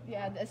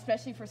 Yeah,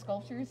 especially for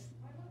sculptures.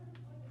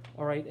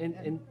 All right,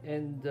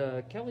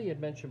 and Kelly had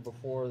mentioned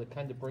before that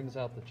kind of brings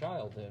out the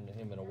child in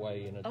him in a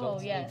way, and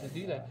adults yes. need to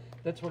do that.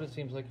 That's what it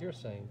seems like you're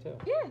saying too.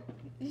 Yeah,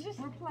 it's just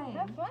We're playing.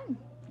 have fun.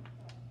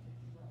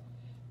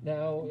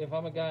 Now, if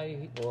I'm a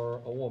guy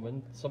or a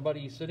woman,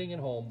 somebody sitting at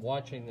home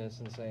watching this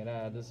and saying,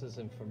 this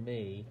isn't for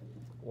me,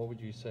 what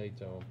would you say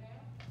to them?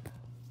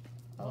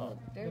 Oh,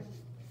 there's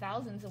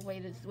thousands of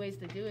ways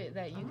to do it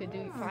that you could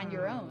do. Find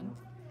your own.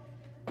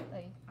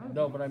 Like,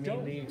 No, but I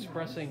mean, the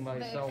expressing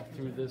myself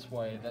through this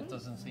way, that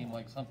doesn't seem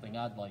like something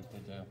I'd like to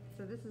do.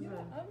 So this is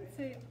I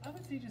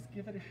would say just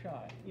give it a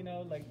shot. You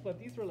know, like, but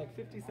these were like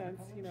 50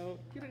 cents. You know,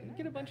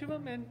 get a bunch of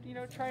them and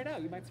try it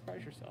out. You might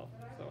surprise yourself.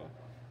 So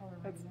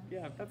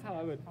that's how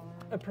I would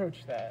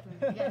approach that.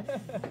 yes.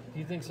 Do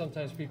you think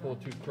sometimes people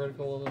are too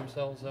critical of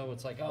themselves, though?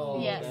 It's like,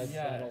 oh, Yes.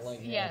 I don't like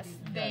that. Yes,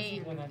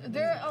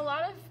 there are a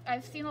lot of,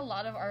 I've seen a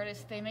lot of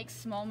artists, they make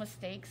small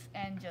mistakes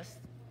and just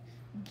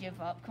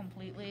give up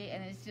completely,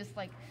 and it's just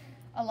like,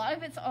 a lot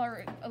of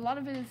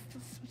it is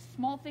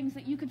small things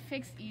that you could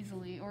fix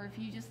easily, or if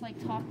you just like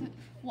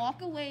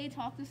walk away,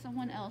 talk to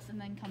someone else,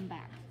 and then come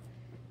back.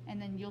 And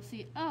then you'll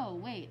see, oh,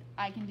 wait,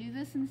 I can do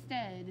this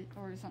instead,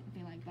 or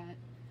something like that.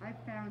 I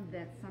found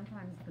that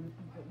sometimes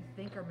what you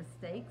think are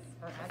mistakes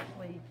are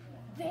actually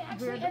They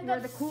actually where end the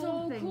up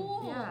cool so things.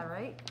 cool. Yeah,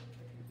 right?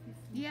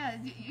 Yeah,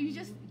 you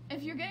just,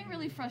 if you're getting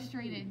really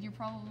frustrated, you're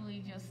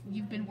probably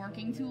you've been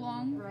working too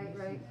long.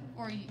 Right.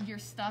 Or you're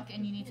stuck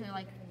and you need to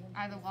like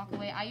either walk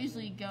away. I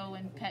usually go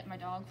and pet my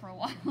dog for a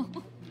while.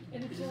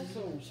 And it's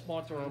also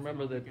smart to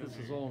remember that this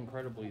is all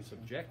incredibly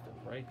subjective,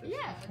 right?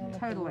 Yeah.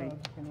 Totally.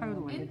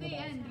 In the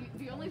end,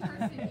 the only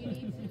person you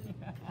need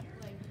to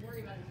like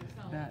worry about is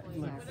yourself. That Like,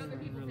 looks what other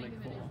people really think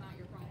of cool. it is not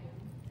your problem.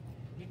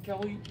 Hey,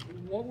 Kelly,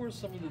 what were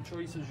some of the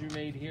choices you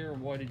made here,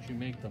 and why did you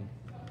make them?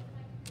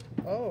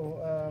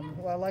 Well,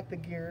 I like the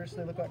gears.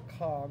 They look like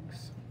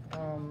cogs.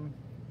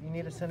 You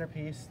need a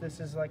centerpiece. This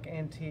is like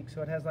antique,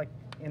 so it has like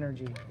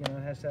energy. It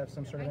has to have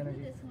some sort of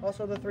energy.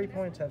 Also, the 3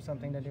 points have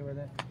something to do with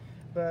it.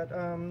 But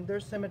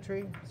there's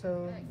symmetry,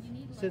 so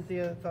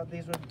Cynthia thought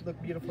these would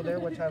look beautiful there,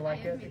 which I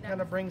like it. It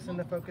kind of brings in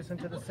the focus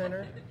into the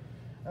center.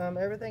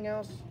 Everything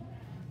else,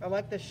 I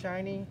like the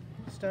shiny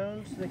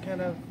stones. They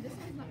kind of,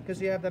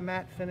 because you have the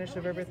matte finish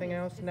of everything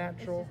else,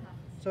 natural.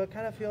 So it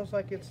kind of feels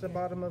like it's the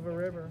bottom of a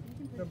river,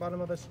 the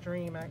bottom of a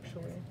stream,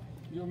 actually.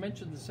 You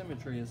mentioned the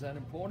symmetry. Is that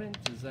important?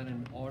 Is that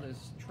an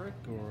artist's trick,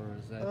 or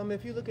is that?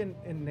 If you look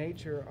in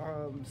nature,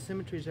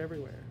 symmetry is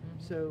everywhere.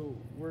 So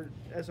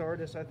as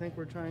artists, I think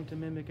we're trying to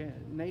mimic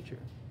nature.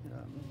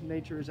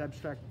 Nature is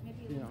abstract,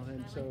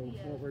 and so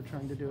what we're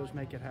trying to do is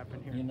make it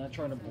happen here. You're not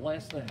trying to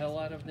blast the hell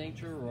out of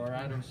nature or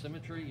out of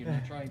symmetry? You're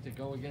not trying to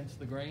go against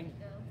the grain?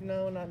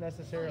 No, not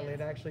necessarily.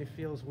 It actually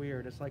feels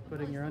weird. It's like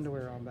putting your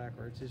underwear on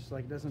backwards. It's just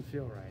like, it doesn't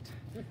feel right.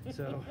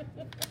 So.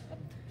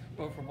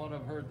 But from what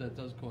I've heard, that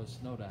does cause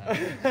snow to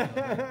happen. So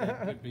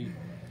that could be.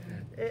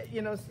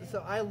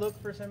 So I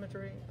look for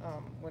symmetry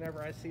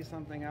whenever I see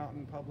something out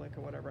in public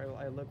or whatever.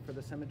 I look for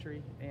the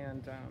symmetry,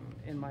 and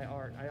in my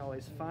art, I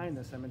always find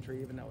the symmetry,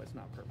 even though it's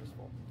not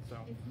purposeful. So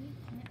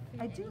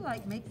I do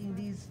like making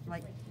these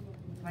like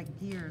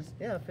gears.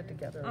 yeah, fit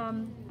together.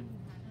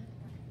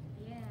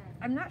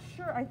 I'm not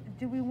sure.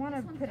 Do we want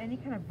to put any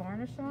kind of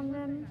varnish on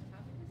them?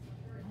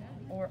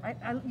 Or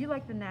you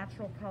like the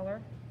natural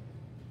color?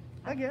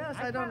 I guess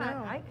I don't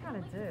know. I kind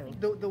of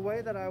do. The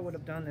way that I would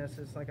have done this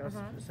is like I was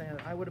saying,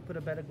 I would have put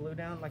a bed of glue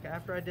down. Like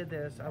after I did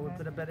this, I would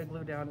put a bed of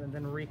glue down and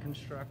then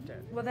reconstruct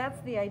it. Well, that's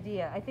the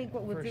idea. I think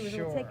what we'll For do is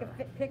we'll take a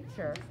sure.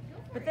 picture,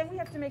 but then we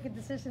have to make a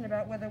decision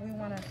about whether we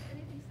want to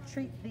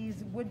treat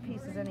these wood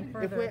pieces any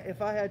further.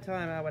 If I had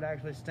time, I would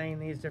actually stain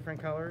these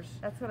different colors.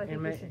 That's what I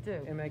think we should do.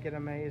 And make it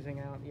amazing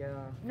out, yeah.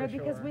 No, for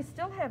because sure. we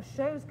still have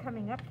shows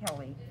coming up,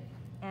 Kelly,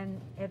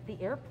 and at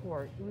the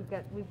airport,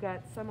 we've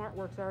got some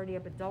artworks already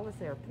up at Dulles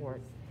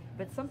Airport.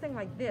 But something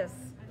like this,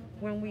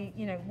 when we,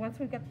 once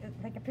we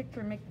take a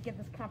picture and get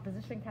this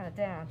composition kind of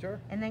down,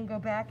 Sure. and then go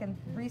back and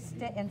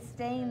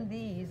stain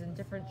these in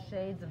different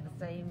shades of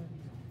the same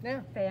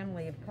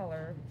family of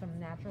color, some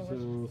naturalists.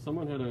 So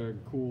someone had a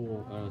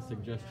cool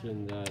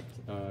suggestion that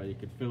you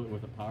could fill it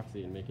with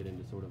epoxy and make it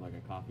into sort of like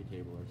a coffee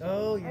table or something.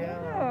 Oh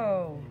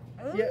yeah.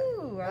 Oh,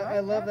 ooh, Yeah, I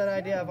love that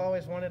idea. I've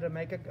always wanted to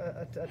make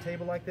a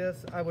table like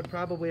this. I would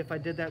probably, if I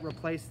did that,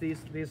 replace these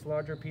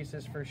larger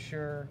pieces for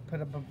sure.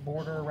 Put a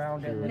border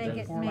around it, Make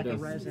it- pour make like a it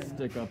resin.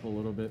 Stick up a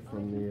little bit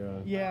from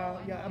the. Yeah.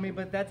 I mean,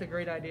 but that's a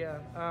great idea.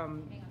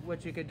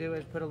 What you could do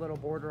is put a little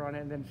border on it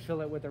and then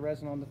fill it with the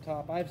resin on the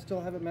top. I still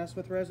haven't messed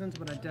with resins,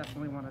 but I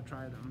definitely want to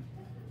try them.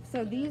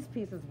 So these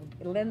pieces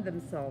would lend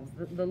themselves,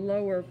 the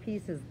lower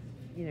pieces,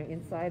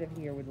 inside of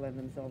here would lend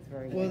themselves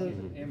very well.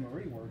 Anne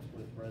Marie works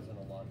with resin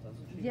a lot,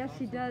 doesn't she? Yes,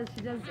 she does.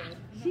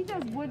 She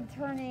does wood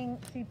turning.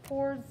 She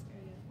pours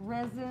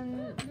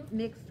resin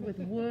mixed with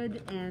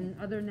wood and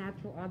other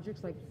natural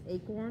objects like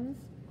acorns,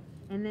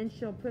 and then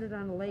she'll put it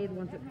on a lathe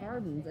once it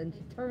hardens, and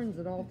she turns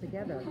it all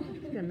together.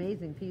 It's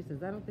amazing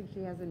pieces. I don't think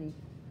she has any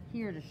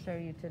here to show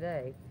you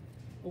today.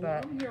 Well,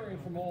 what I'm hearing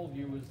from all of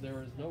you is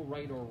there is no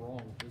right or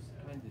wrong. Just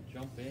kind of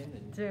jump in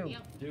and Do.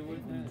 do it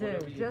and Do.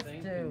 whatever you Just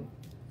think. do. And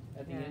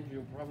at the Yeah. end,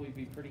 you'll probably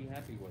be pretty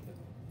happy with it.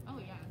 Oh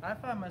yeah. I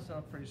find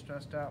myself pretty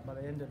stressed out. By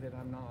the end of it,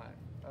 I'm not.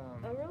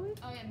 Oh, really?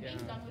 Oh yeah. Being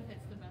done with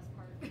it's the best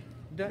part.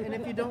 And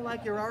if you don't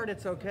like your art,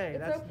 it's okay.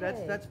 It's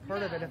okay. That's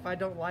part of it. Yeah. If I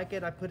don't like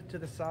it, I put it to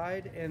the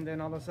side, and then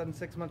all of a sudden,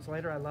 6 months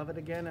later, I love it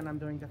again, and I'm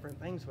doing different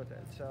things with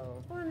it.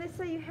 So. Well, and they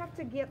say you have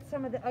to get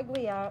some of the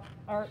ugly art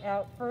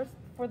out first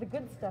for the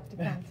good stuff to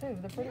come too,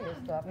 the prettier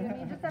stuff. I mean,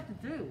 you just have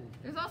to do.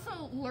 There's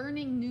also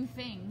learning new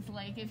things.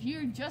 Like if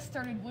you just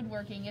started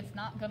woodworking, it's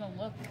not gonna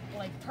look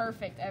like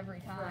perfect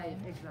every time. Right,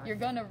 exactly. You're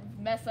gonna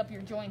mess up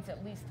your joints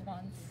at least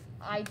once.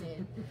 I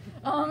did.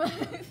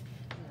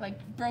 Like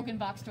broken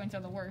box joints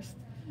are the worst.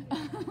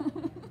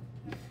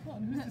 Well,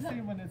 and who's to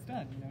say when it's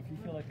done? If you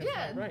feel like it's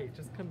Yeah. not right,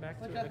 just come back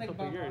to it in a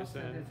couple years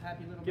and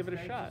give it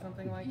a shot.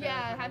 Something like Yeah,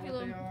 that. I don't happy know what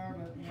little- they are,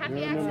 but- Happy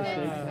Remember to say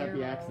accidents.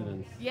 happy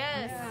accidents.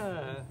 Yes.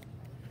 Yeah.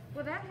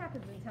 Well, that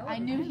happens in television. I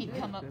knew he'd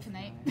come up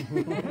tonight.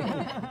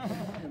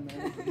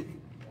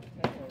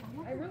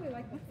 I really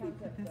like this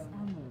concept though.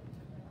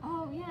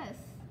 Oh yes.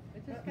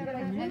 But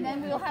I do- And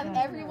then we'll have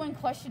everyone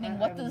questioning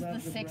what does the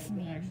 6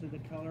 mean. Actually, the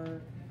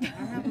color.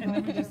 And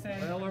let me just say,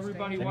 Well,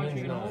 everybody watching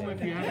at home,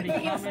 if you have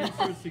any comments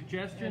or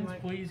suggestions,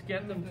 please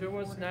get them to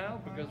us now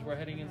because we're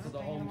heading into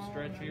the home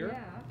stretch here.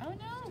 Yeah. Oh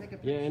no.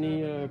 Yeah,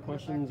 any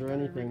questions or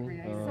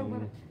anything?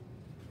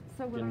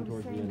 So what I Getting was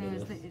towards the saying end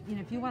is of that this.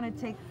 if you want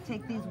to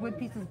take these wood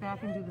pieces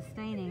back and do the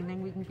staining,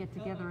 then we can get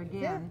together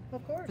again Yeah,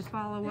 of course. to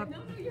follow up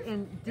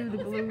and do the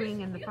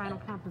gluing and the final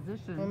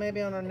composition. Well,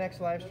 maybe on our next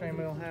live stream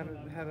we'll have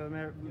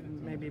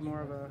maybe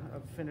more of a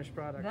finished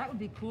product. That would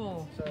be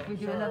cool So- if we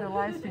do another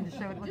live stream to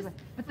show it.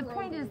 But the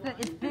point is that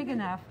it's big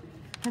enough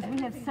because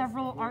we have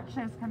several art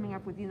shows coming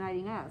up with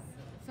Uniting Us.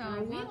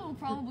 So we will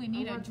probably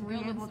need I a want to be drill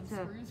and able some to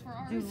screws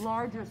for do ours.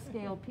 larger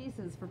scale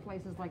pieces for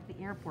places like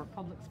the airport,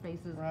 public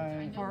spaces,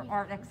 Right. for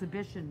art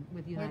exhibition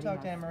with We Uniting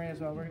talked to Us. Anne Marie as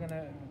well. We're going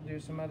to do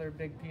some other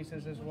big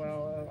pieces as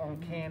well on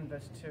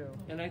canvas too.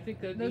 And I think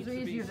that Those needs are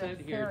to be easier to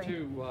said here carry.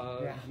 too.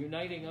 Yeah.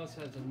 Uniting Us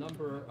has a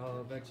number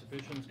of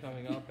exhibitions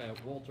coming up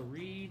at Walter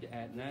Reed,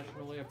 at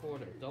National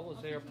Airport, at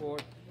Dulles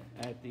Airport,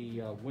 at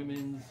the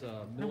Women's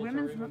The Military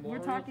women's, Memorial.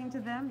 we're talking to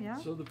them, yeah?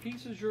 So the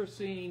pieces you're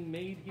seeing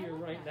made here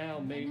right now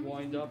may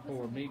wind up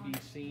or may be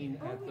seen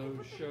at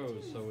those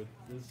shows. So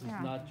this is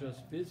Yeah. not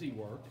just busy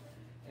work.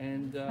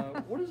 And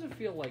what does it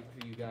feel like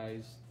for you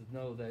guys to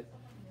know that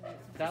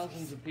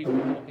thousands of people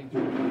walking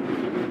through the campus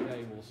every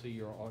day will see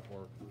your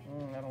artwork?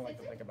 I don't like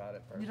to think about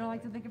it personally. You don't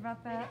like to think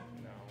about that?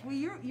 No. Well,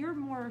 you're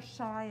more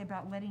shy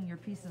about letting your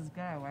pieces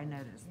go, I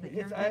noticed. That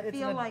It's, you it's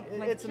feel an, like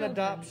it's an children.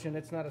 adoption.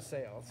 It's not a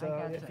sale. So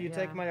gotcha, if you yeah.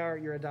 take my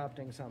art, you're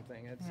adopting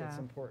something. It's Yeah.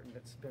 important.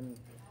 It's been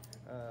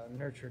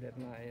nurtured at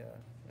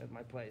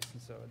my place,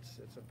 and so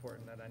it's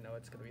important that I know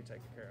it's going to be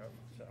taken care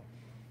of.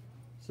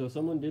 So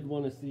someone did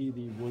want to see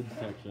the wood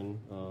section.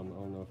 I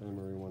don't know if Anne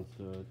Marie wants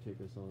to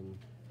take us on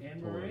Anne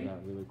tour of Marie? that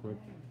really quick.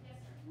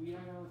 We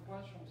have a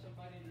request from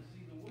somebody to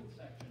see the wood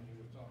section you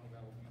were talking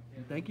about.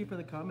 Thank you for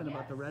the comment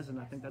about the resin.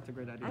 I think that's a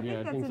great idea. I Yeah, I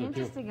think that's think an so, too.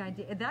 interesting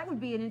idea. That would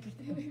be an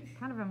interesting,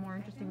 kind of a more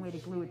interesting way to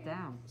glue it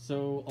down.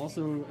 So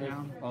also,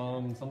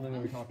 if, something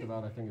that we talked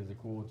about, I think is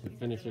cool to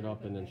finish it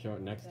up and then show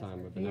it next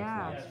time with the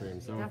Yeah, next live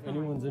stream. So definitely. if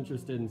anyone's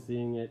interested in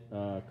seeing it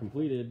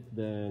completed,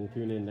 then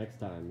tune in next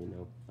time.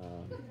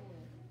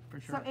 For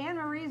So sure. Anne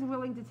Marie's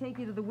willing to take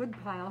you to the wood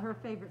pile, her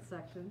favorite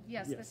section.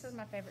 Yes, Yes. this is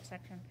my favorite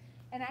section.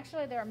 And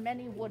actually, there are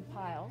many wood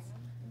piles.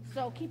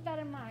 So keep that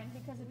in mind,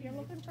 because if you're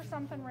looking for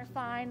something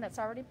refined that's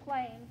already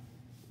plain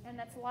and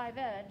that's live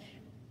edge,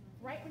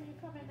 right when you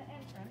come in the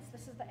entrance,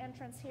 this is the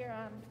entrance here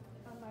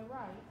on my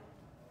right,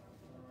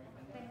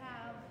 they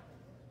have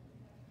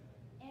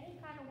any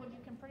kind of wood you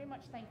can pretty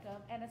much think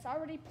of, and it's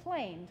already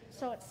planed,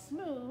 so it's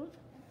smooth.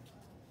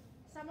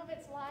 Some of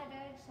it's live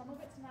edge, some of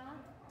it's not.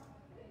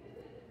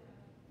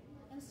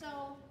 And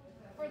so,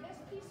 for this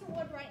piece of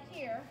wood right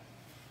here,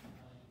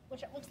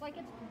 which it looks like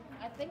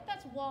I think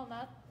that's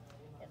walnut.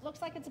 It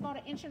looks like it's about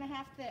 1.5 inches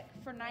thick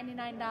for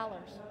 $99.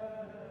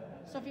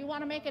 So if you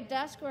want to make a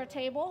desk or a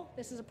table,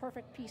 this is a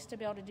perfect piece to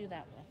be able to do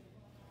that with.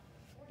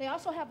 They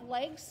also have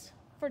legs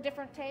for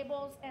different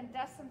tables and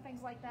desks and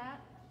things like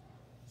that.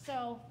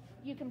 So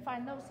you can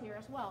find those here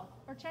as well.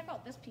 Or check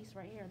out this piece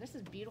right here. This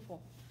is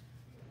beautiful.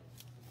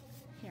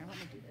 Here, let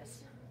me do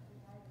this.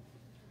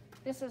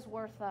 This is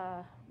worth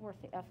the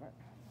effort.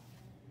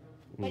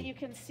 But you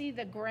can see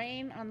the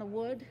grain on the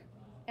wood.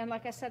 And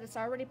like I said, it's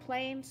already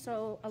planed,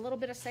 so a little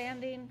bit of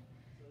sanding.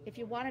 If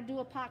you want to do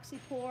epoxy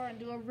pour and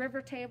do a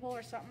river table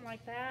or something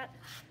like that,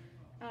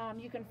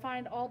 you can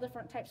find all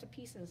different types of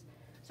pieces.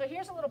 So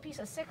here's a little piece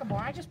of sycamore.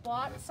 I just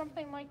bought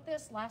something like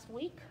this last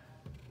week.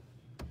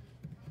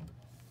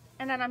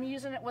 And then I'm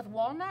using it with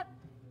walnut,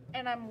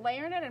 and I'm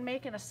layering it and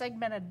making a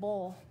segmented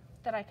bowl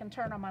that I can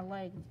turn on my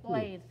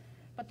blade.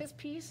 But this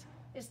piece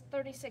is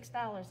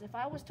 $36. If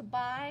I was to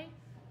buy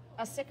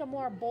a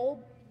sycamore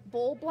bowl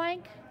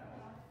blank,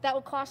 that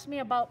would cost me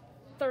about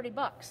 30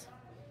 bucks.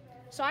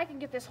 So I can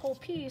get this whole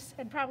piece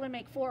and probably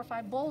make 4 or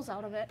 5 bowls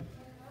out of it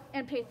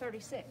and pay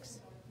 36.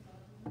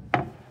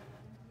 And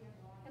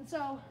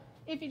so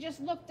if you just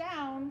look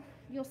down,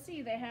 you'll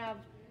see they have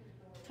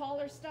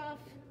taller stuff.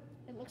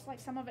 It looks like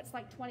some of it's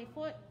like 20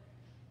 foot.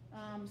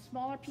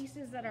 Smaller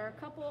pieces that are a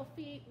couple of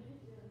feet.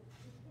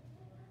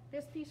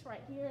 This piece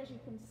right here, as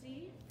you can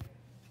see,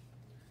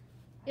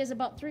 is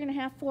about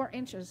 3.5, 4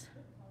 inches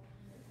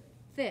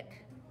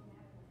thick.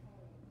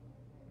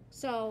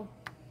 So,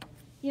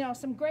 you know,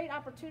 some great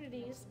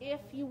opportunities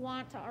if you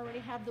want to already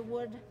have the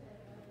wood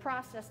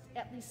processed,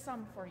 at least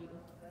some for you.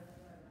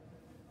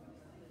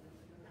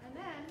 And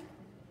then,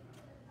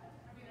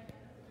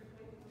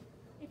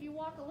 if you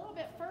walk a little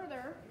bit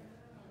further,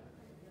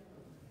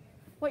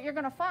 what you're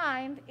going to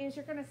find is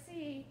you're going to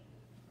see,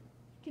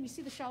 can you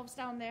see the shelves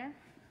down there?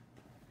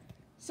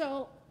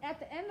 So at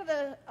the end of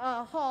the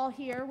hall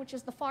here, which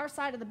is the far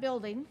side of the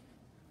building,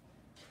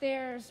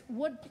 there's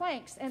wood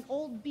planks and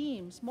old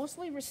beams,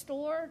 mostly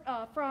restored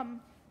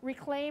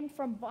reclaimed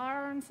from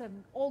barns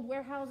and old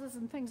warehouses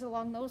and things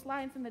along those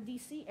lines in the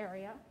DC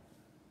area.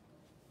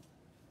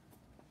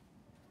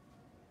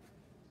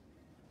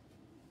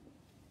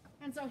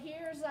 And so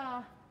here's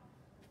a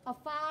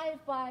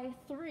 5 by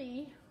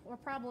 3, or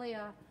probably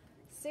a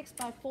 6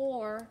 by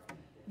 4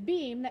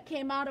 beam that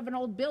came out of an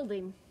old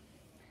building.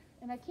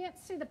 And I can't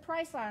see the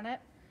price on it,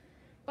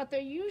 but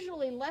they're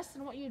usually less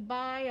than what you'd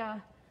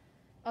buy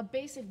a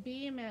basic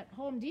beam at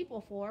Home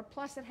Depot for.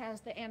 Plus it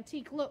has the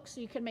antique look, so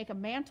you can make a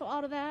mantle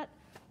out of that,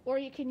 or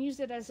you can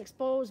use it as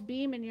exposed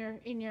beam in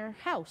your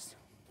house.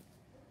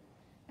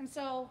 And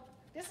so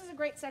this is a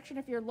great section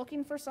if you're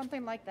looking for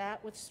something like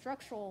that with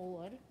structural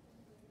wood.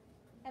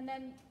 And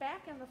then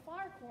back in the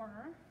far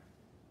corner,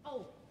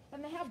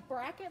 and they have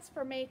brackets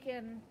for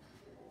making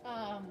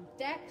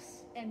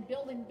decks and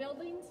building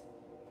buildings,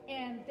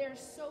 and they're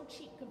so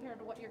cheap compared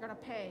to what you're going to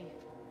pay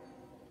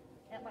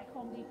at like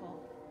Home Depot.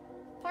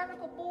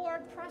 Particle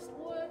board, pressed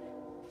wood.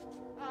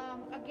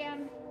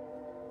 Again,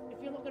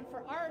 if you're looking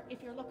for art,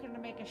 if you're looking to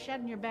make a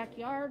shed in your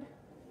backyard,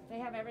 they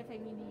have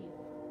everything you need.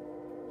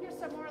 Here's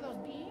some more of those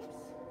beams.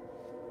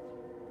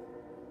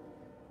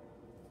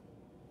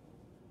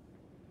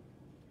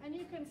 And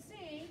you can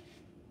see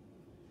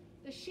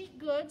the sheet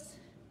goods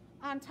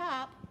on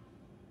top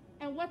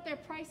and what their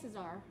prices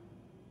are.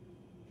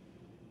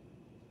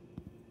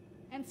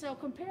 And so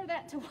compare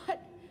that to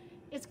what,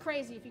 it's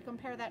crazy if you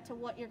compare that to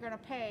what you're going to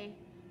pay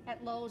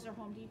at Lowe's or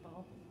Home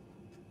Depot.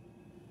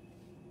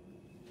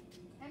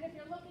 And if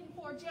you're looking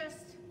for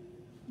just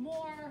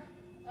more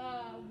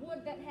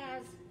wood that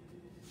has,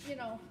 you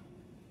know,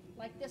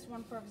 like this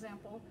one, for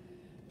example,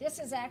 this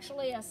is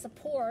actually a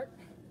support,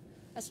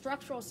 a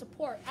structural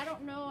support. I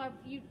don't know,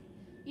 you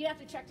have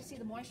to check to see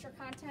the moisture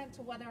content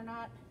to whether or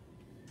not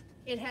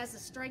it has the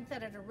strength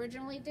that it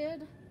originally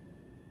did.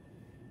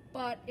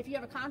 But if you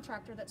have a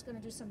contractor that's going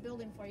to do some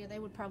building for you, they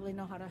would probably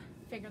know how to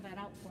figure that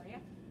out for you.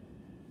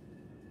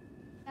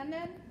 And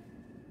then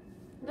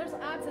there's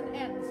odds and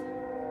ends.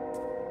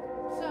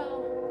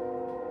 So,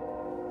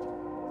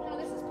 you know,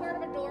 this is part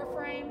of a door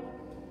frame.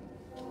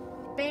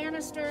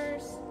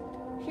 Banisters.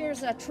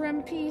 Here's a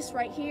trim piece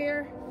right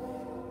here.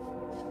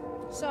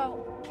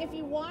 So if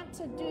you want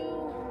to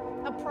do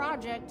a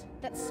project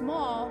that's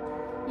small,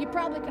 you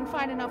probably can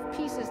find enough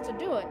pieces to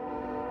do it.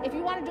 If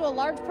you want to do a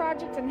large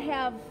project and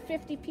have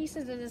 50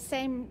 pieces of the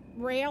same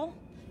rail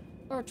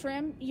or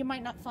trim, you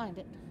might not find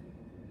it.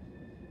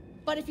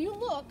 But if you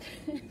look,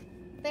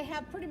 they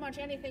have pretty much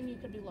anything you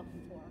could be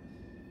looking for.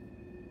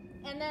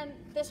 And then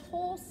this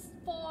whole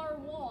far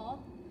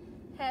wall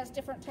has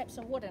different types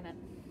of wood in it.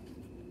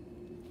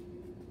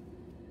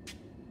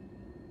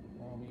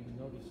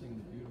 You're noticing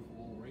the beautiful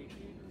old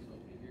radiators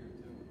over here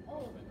too.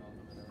 Oh,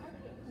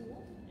 aren't they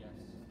cool? Yes.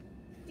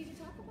 Did you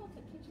talk about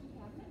the kitchen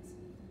cabinets?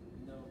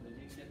 No, they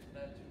didn't get to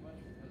that too much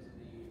because of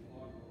the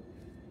auto.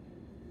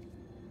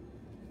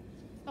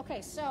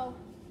 Okay, so,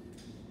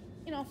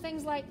 you know,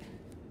 things like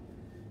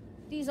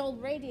these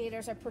old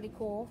radiators are pretty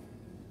cool.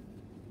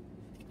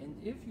 And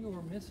if you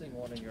are missing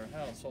one in your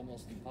house,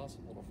 almost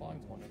impossible to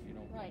find one if you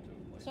don't Right. go to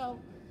a place. So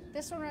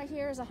This one right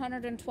here is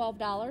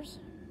 $112.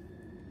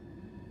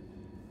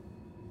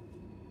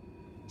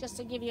 Just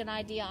to give you an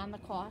idea on the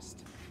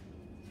cost.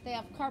 They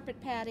have carpet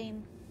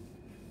padding,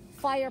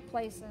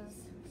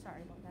 fireplaces.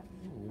 Sorry about that,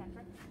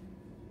 Patrick.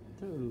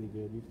 Totally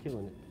good. You're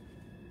killing it.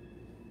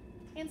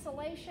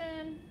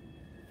 Insulation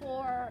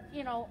for,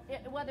 you know,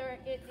 whether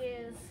it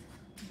is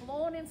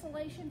blown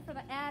insulation for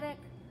the attic.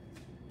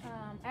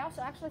 I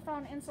also actually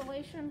found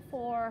insulation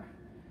for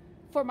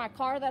my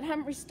car that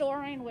I'm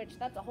restoring, which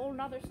that's a whole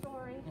nother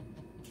story.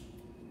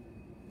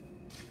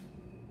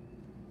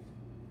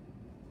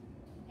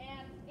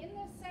 And in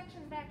this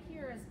section back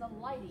here is the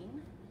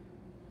lighting,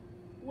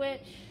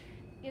 which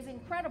is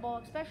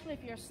incredible, especially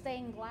if you're a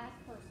stained glass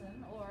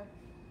person or,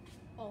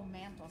 oh,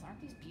 mantles.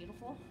 Aren't these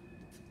beautiful?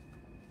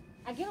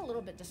 I get a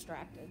little bit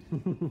distracted.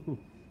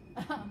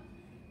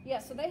 Yeah,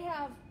 so they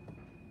have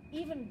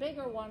even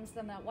bigger ones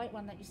than that white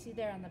one that you see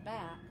there in the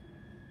back.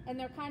 And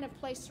they're kind of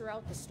placed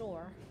throughout the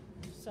store.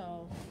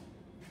 So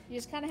you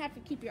just kind of have to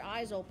keep your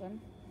eyes open.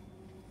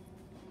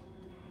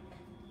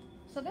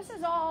 So this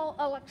is all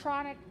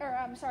electronic, or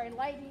I'm sorry,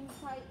 lighting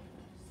type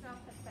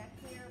stuff that's back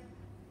here.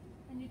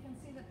 And you can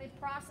see that they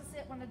process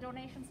it when the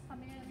donations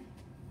come in.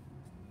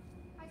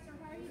 Hi sir,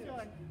 how are you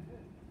doing?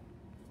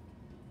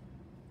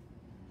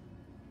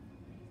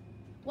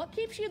 What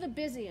keeps you the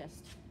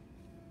busiest?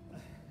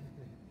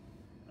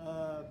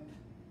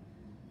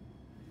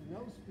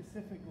 No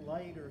specific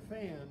light or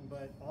fan,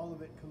 but all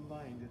of it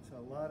combined. It's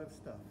a lot of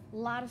stuff. A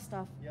lot of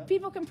stuff. Yep.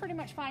 People can pretty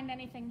much find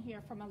anything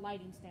here from a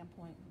lighting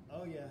standpoint.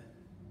 Oh yeah.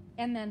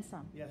 And then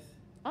some. Yes.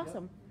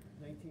 Awesome.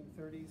 Yep.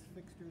 1930s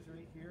fixtures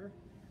right here.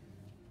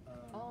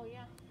 Oh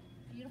yeah,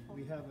 beautiful.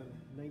 We have a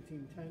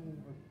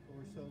 1910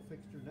 or so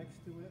fixture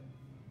next to it.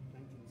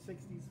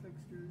 1960s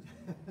fixtures.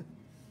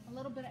 A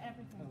little bit of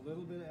everything. A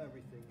little bit of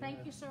everything.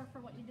 Thank you, sir,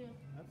 for what you do.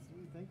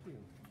 Absolutely, thank you.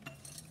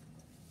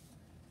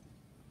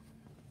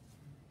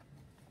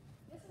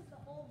 This is the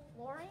old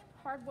flooring,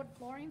 hardwood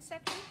flooring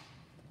section.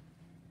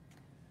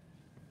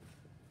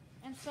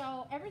 And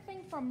so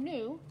everything from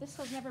new, this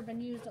has never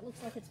been used, it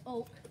looks like it's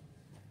oak,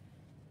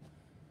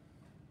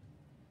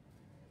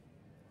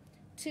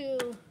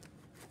 to,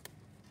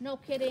 no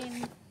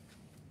kidding,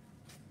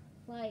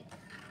 like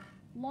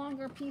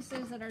longer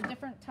pieces that are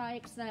different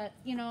types that,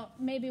 you know,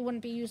 maybe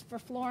wouldn't be used for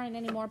flooring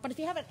anymore. But if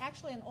you have it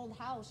actually an old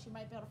house, you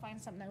might be able to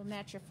find something that will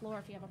match your floor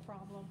if you have a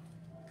problem.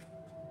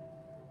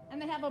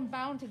 And they have them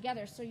bound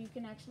together so you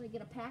can actually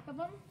get a pack of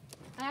them.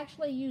 I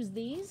actually use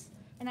these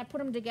and I put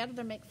them together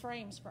to make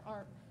frames for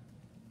art.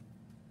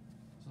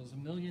 So there's a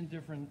million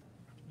different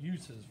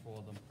uses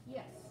for them.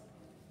 Yes.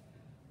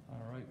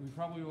 All right, we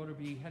probably ought to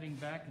be heading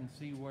back and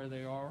see where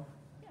they are.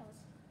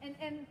 Yes.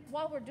 And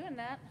while we're doing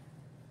that,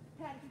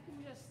 Pat, if you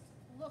can just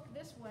look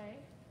this way,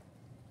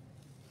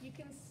 you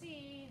can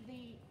see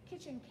the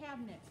kitchen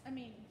cabinets. I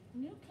mean,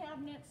 new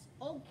cabinets,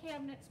 old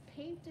cabinets,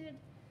 painted,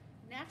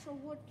 natural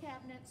wood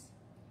cabinets,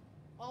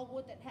 all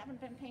wood that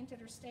haven't been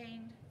painted or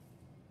stained.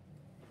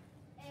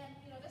 And,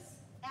 you know,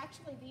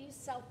 these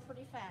sell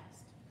pretty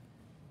fast.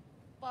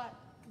 But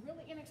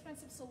really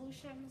inexpensive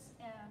solutions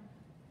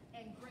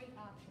and great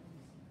options.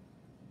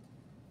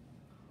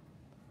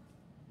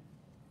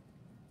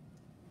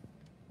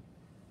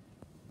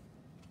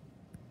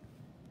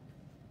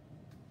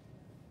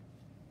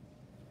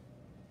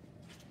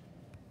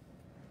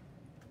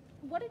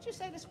 What did you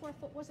say the square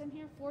foot was in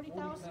here?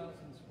 40,000?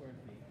 40,000 square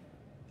feet.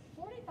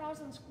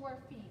 40,000 square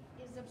feet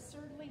is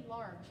absurdly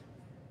large.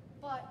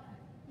 But,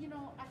 you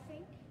know, I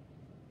think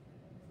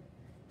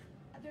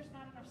there's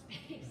not enough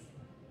space.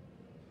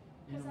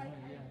 Because I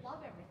love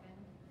everything.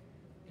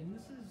 And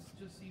this is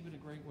just even a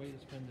great way to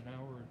spend an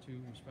hour or two,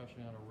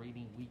 especially on a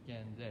rainy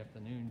weekend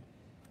afternoon.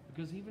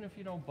 Because even if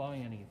you don't buy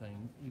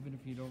anything, even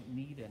if you don't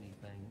need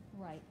anything,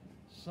 right,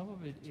 some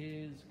of it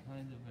is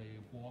kind of a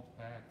walk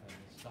back, a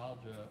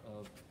nostalgia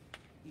of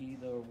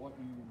either what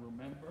you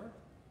remember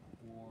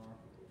or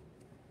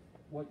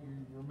what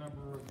you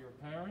remember of your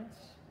parents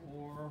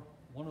or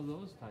one of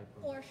those type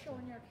of or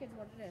showing your kids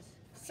what it is.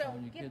 So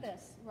get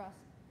this, Russ.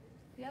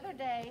 The other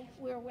day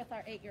we were with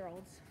our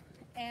 8-year-olds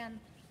and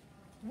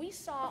we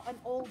saw an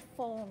old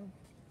phone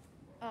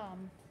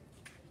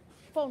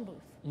booth.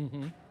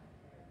 Mm-hmm.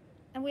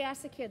 And we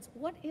asked the kids,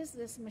 what is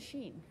this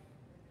machine?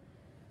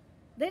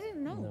 They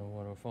didn't know. Know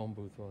what a phone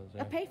booth was.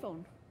 A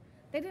payphone.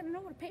 They didn't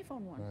know what a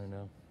payphone was. I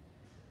know.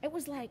 It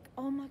was like,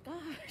 oh my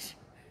gosh.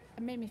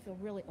 It made me feel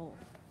really old.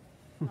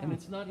 And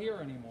it's not here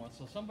anymore,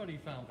 so somebody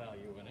found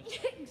value in it.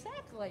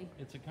 Exactly.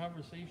 It's a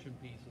conversation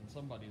piece in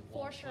somebody's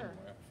life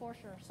somewhere. For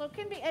sure. So it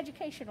can be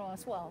educational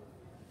as well.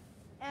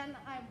 And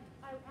I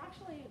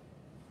actually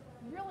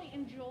really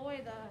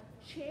enjoy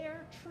the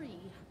chair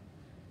tree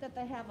that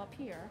they have up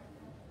here.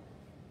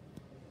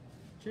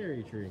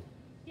 Cherry tree.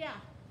 Yeah,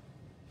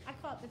 I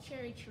call it the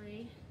cherry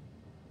tree.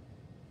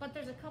 But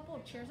there's a couple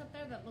of chairs up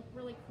there that look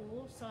really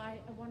cool, so I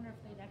wonder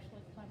if they'd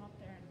actually climb up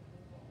there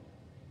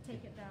and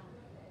take it down.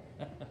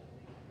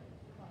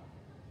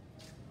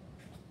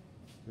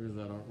 There's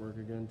that artwork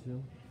again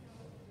too.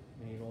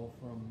 Made all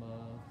from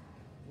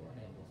door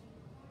handles.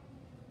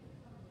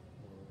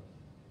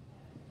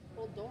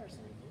 Both doors.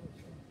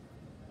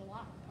 A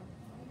lot.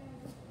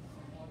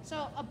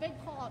 So a big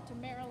call out to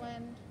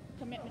Maryland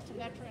Commitment to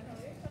Veterans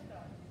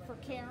for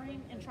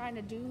caring and trying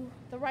to do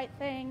the right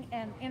thing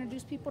and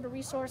introduce people to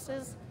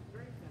resources.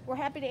 We're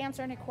happy to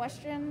answer any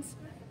questions,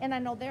 and I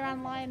know they're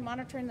online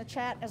monitoring the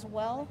chat as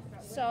well.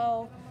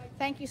 So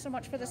thank you so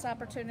much for this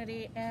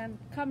opportunity, and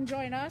come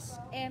join us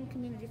and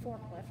Community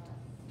Forklift.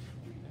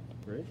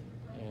 Great.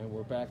 And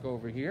we're back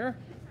over here.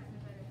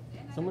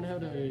 Someone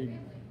had a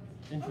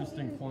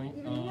interesting point.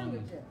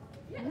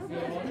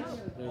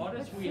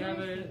 Artist, we have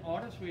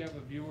a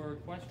viewer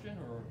question,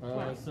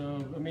 or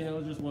So, I mean, I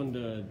was just wanting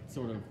to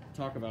sort of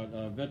talk about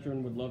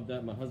veteran would love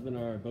that. My husband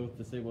and I are both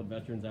disabled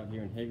veterans out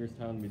here in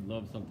Hagerstown. We'd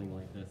love something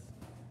like this.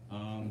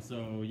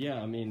 So,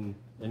 yeah, I mean,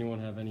 anyone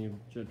have any,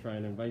 should try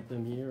and invite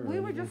them here? Or We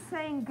were anything? just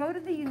saying, go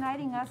to the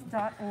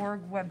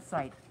unitingus.org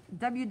website,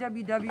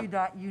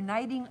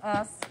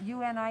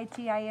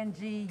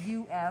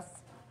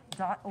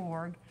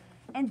 www.unitingus.org,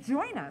 and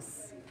join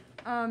us.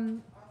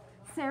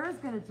 Sarah's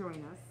going to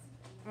join us,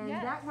 and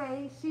Yes. that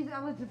way she's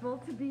eligible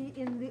to be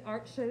in the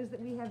art shows that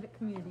we have at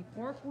Community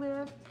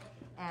Forklift,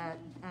 at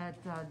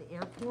the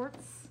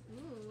airports,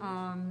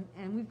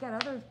 and we've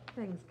got other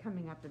things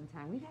coming up in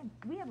town.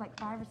 We had like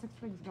 5 or 6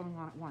 things going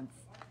on at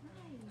once,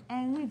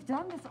 and we've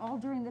done this all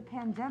during the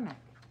pandemic.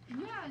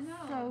 Yeah, no.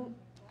 So,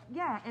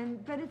 yeah,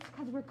 but it's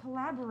because we're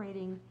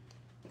collaborating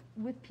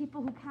with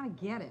people who kind of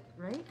get it,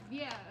 right?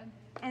 Yeah.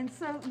 And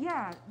so,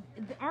 yeah,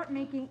 the art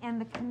making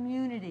and the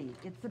community,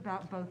 it's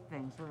about both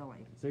things,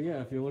 really. So, yeah,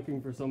 if you're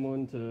looking for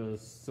someone to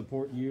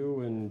support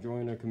you and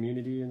join a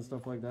community and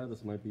stuff like that,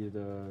 this might be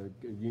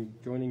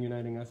joining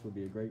Uniting Us would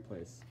be a great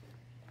place.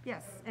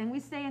 Yes, and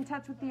we stay in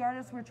touch with the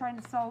artists. We're trying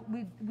to sell,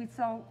 we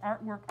sell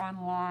artwork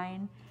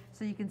online,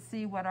 so you can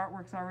see what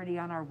artwork's already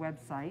on our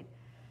website.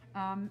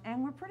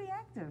 And we're pretty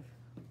active.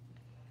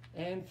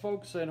 And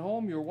folks at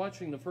home, you're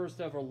watching the first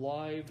ever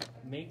live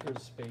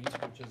makerspace,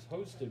 which is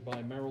hosted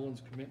by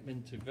Maryland's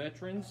Commitment to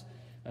Veterans.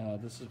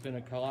 This has been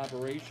a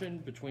collaboration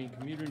between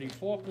Community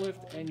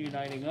Forklift and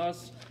Uniting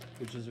Us,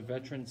 which is a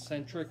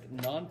veteran-centric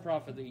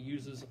nonprofit that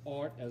uses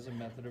art as a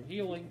method of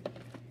healing.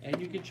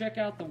 And you can check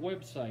out the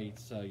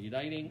websites,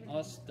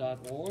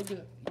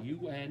 unitingus.org,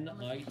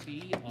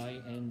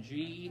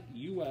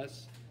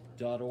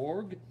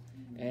 unitingus.org,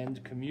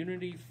 and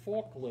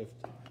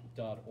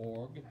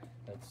communityforklift.org.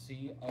 That's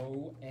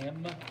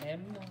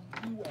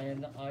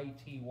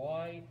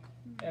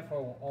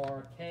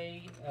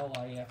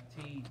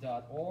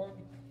COMMUNITYFORKLIFT.org.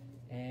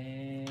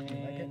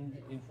 And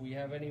if we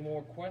have any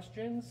more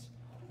questions,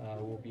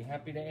 we'll be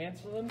happy to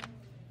answer them.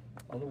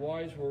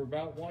 Otherwise, we're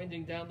about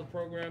winding down the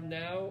program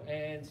now,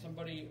 and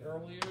somebody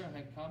earlier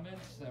had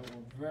comments that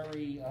were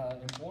very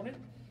important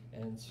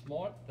and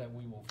smart that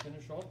we will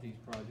finish off these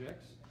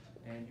projects,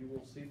 and you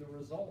will see the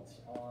results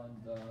on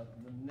the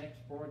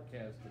next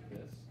broadcast of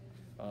this.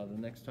 The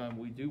next time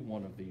we do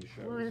one of these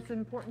shows. Well, it's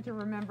important to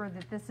remember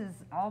that this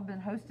has all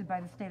been hosted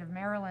by the state of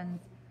Maryland,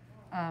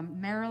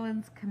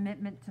 Maryland's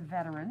Commitment to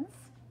Veterans.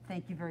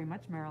 Thank you very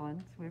much,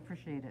 Maryland. We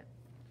appreciate it.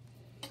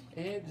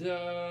 And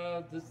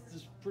this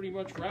pretty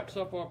much wraps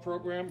up our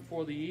program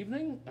for the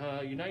evening.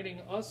 Uniting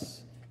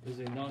Us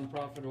is a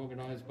nonprofit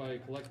organized by a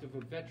collective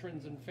of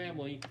veterans and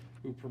family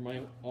who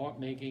promote art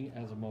making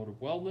as a mode of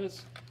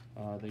wellness.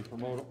 They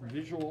promote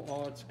visual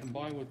arts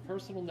combined with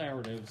personal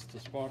narratives to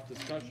spark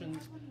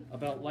discussions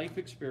about life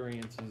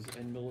experiences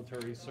and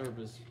military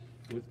service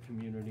with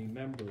community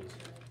members.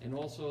 And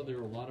also, they're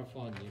a lot of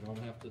fun. You don't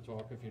have to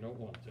talk if you don't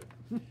want to.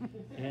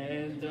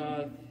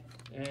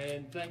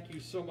 And thank you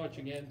so much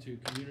again to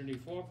Community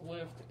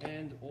Forklift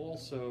and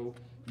also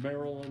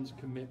Maryland's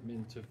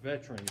Commitment to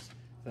Veterans.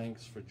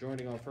 Thanks for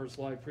joining our first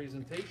live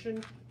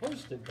presentation,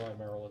 hosted by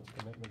Maryland's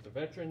Commitment to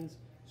Veterans,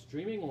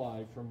 streaming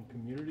live from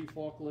Community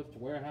Forklift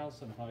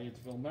Warehouse in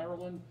Hyattsville,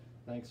 Maryland.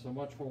 Thanks so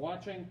much for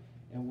watching,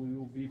 and we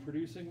will be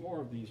producing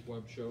more of these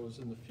web shows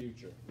in the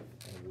future,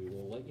 and we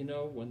will let you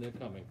know when they're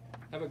coming.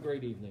 Have a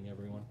great evening,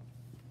 everyone.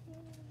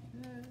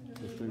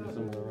 Just show you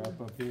some of the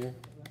wrap up here.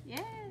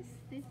 Yes,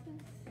 this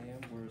is.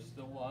 And we're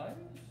still live.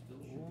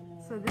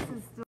 So this is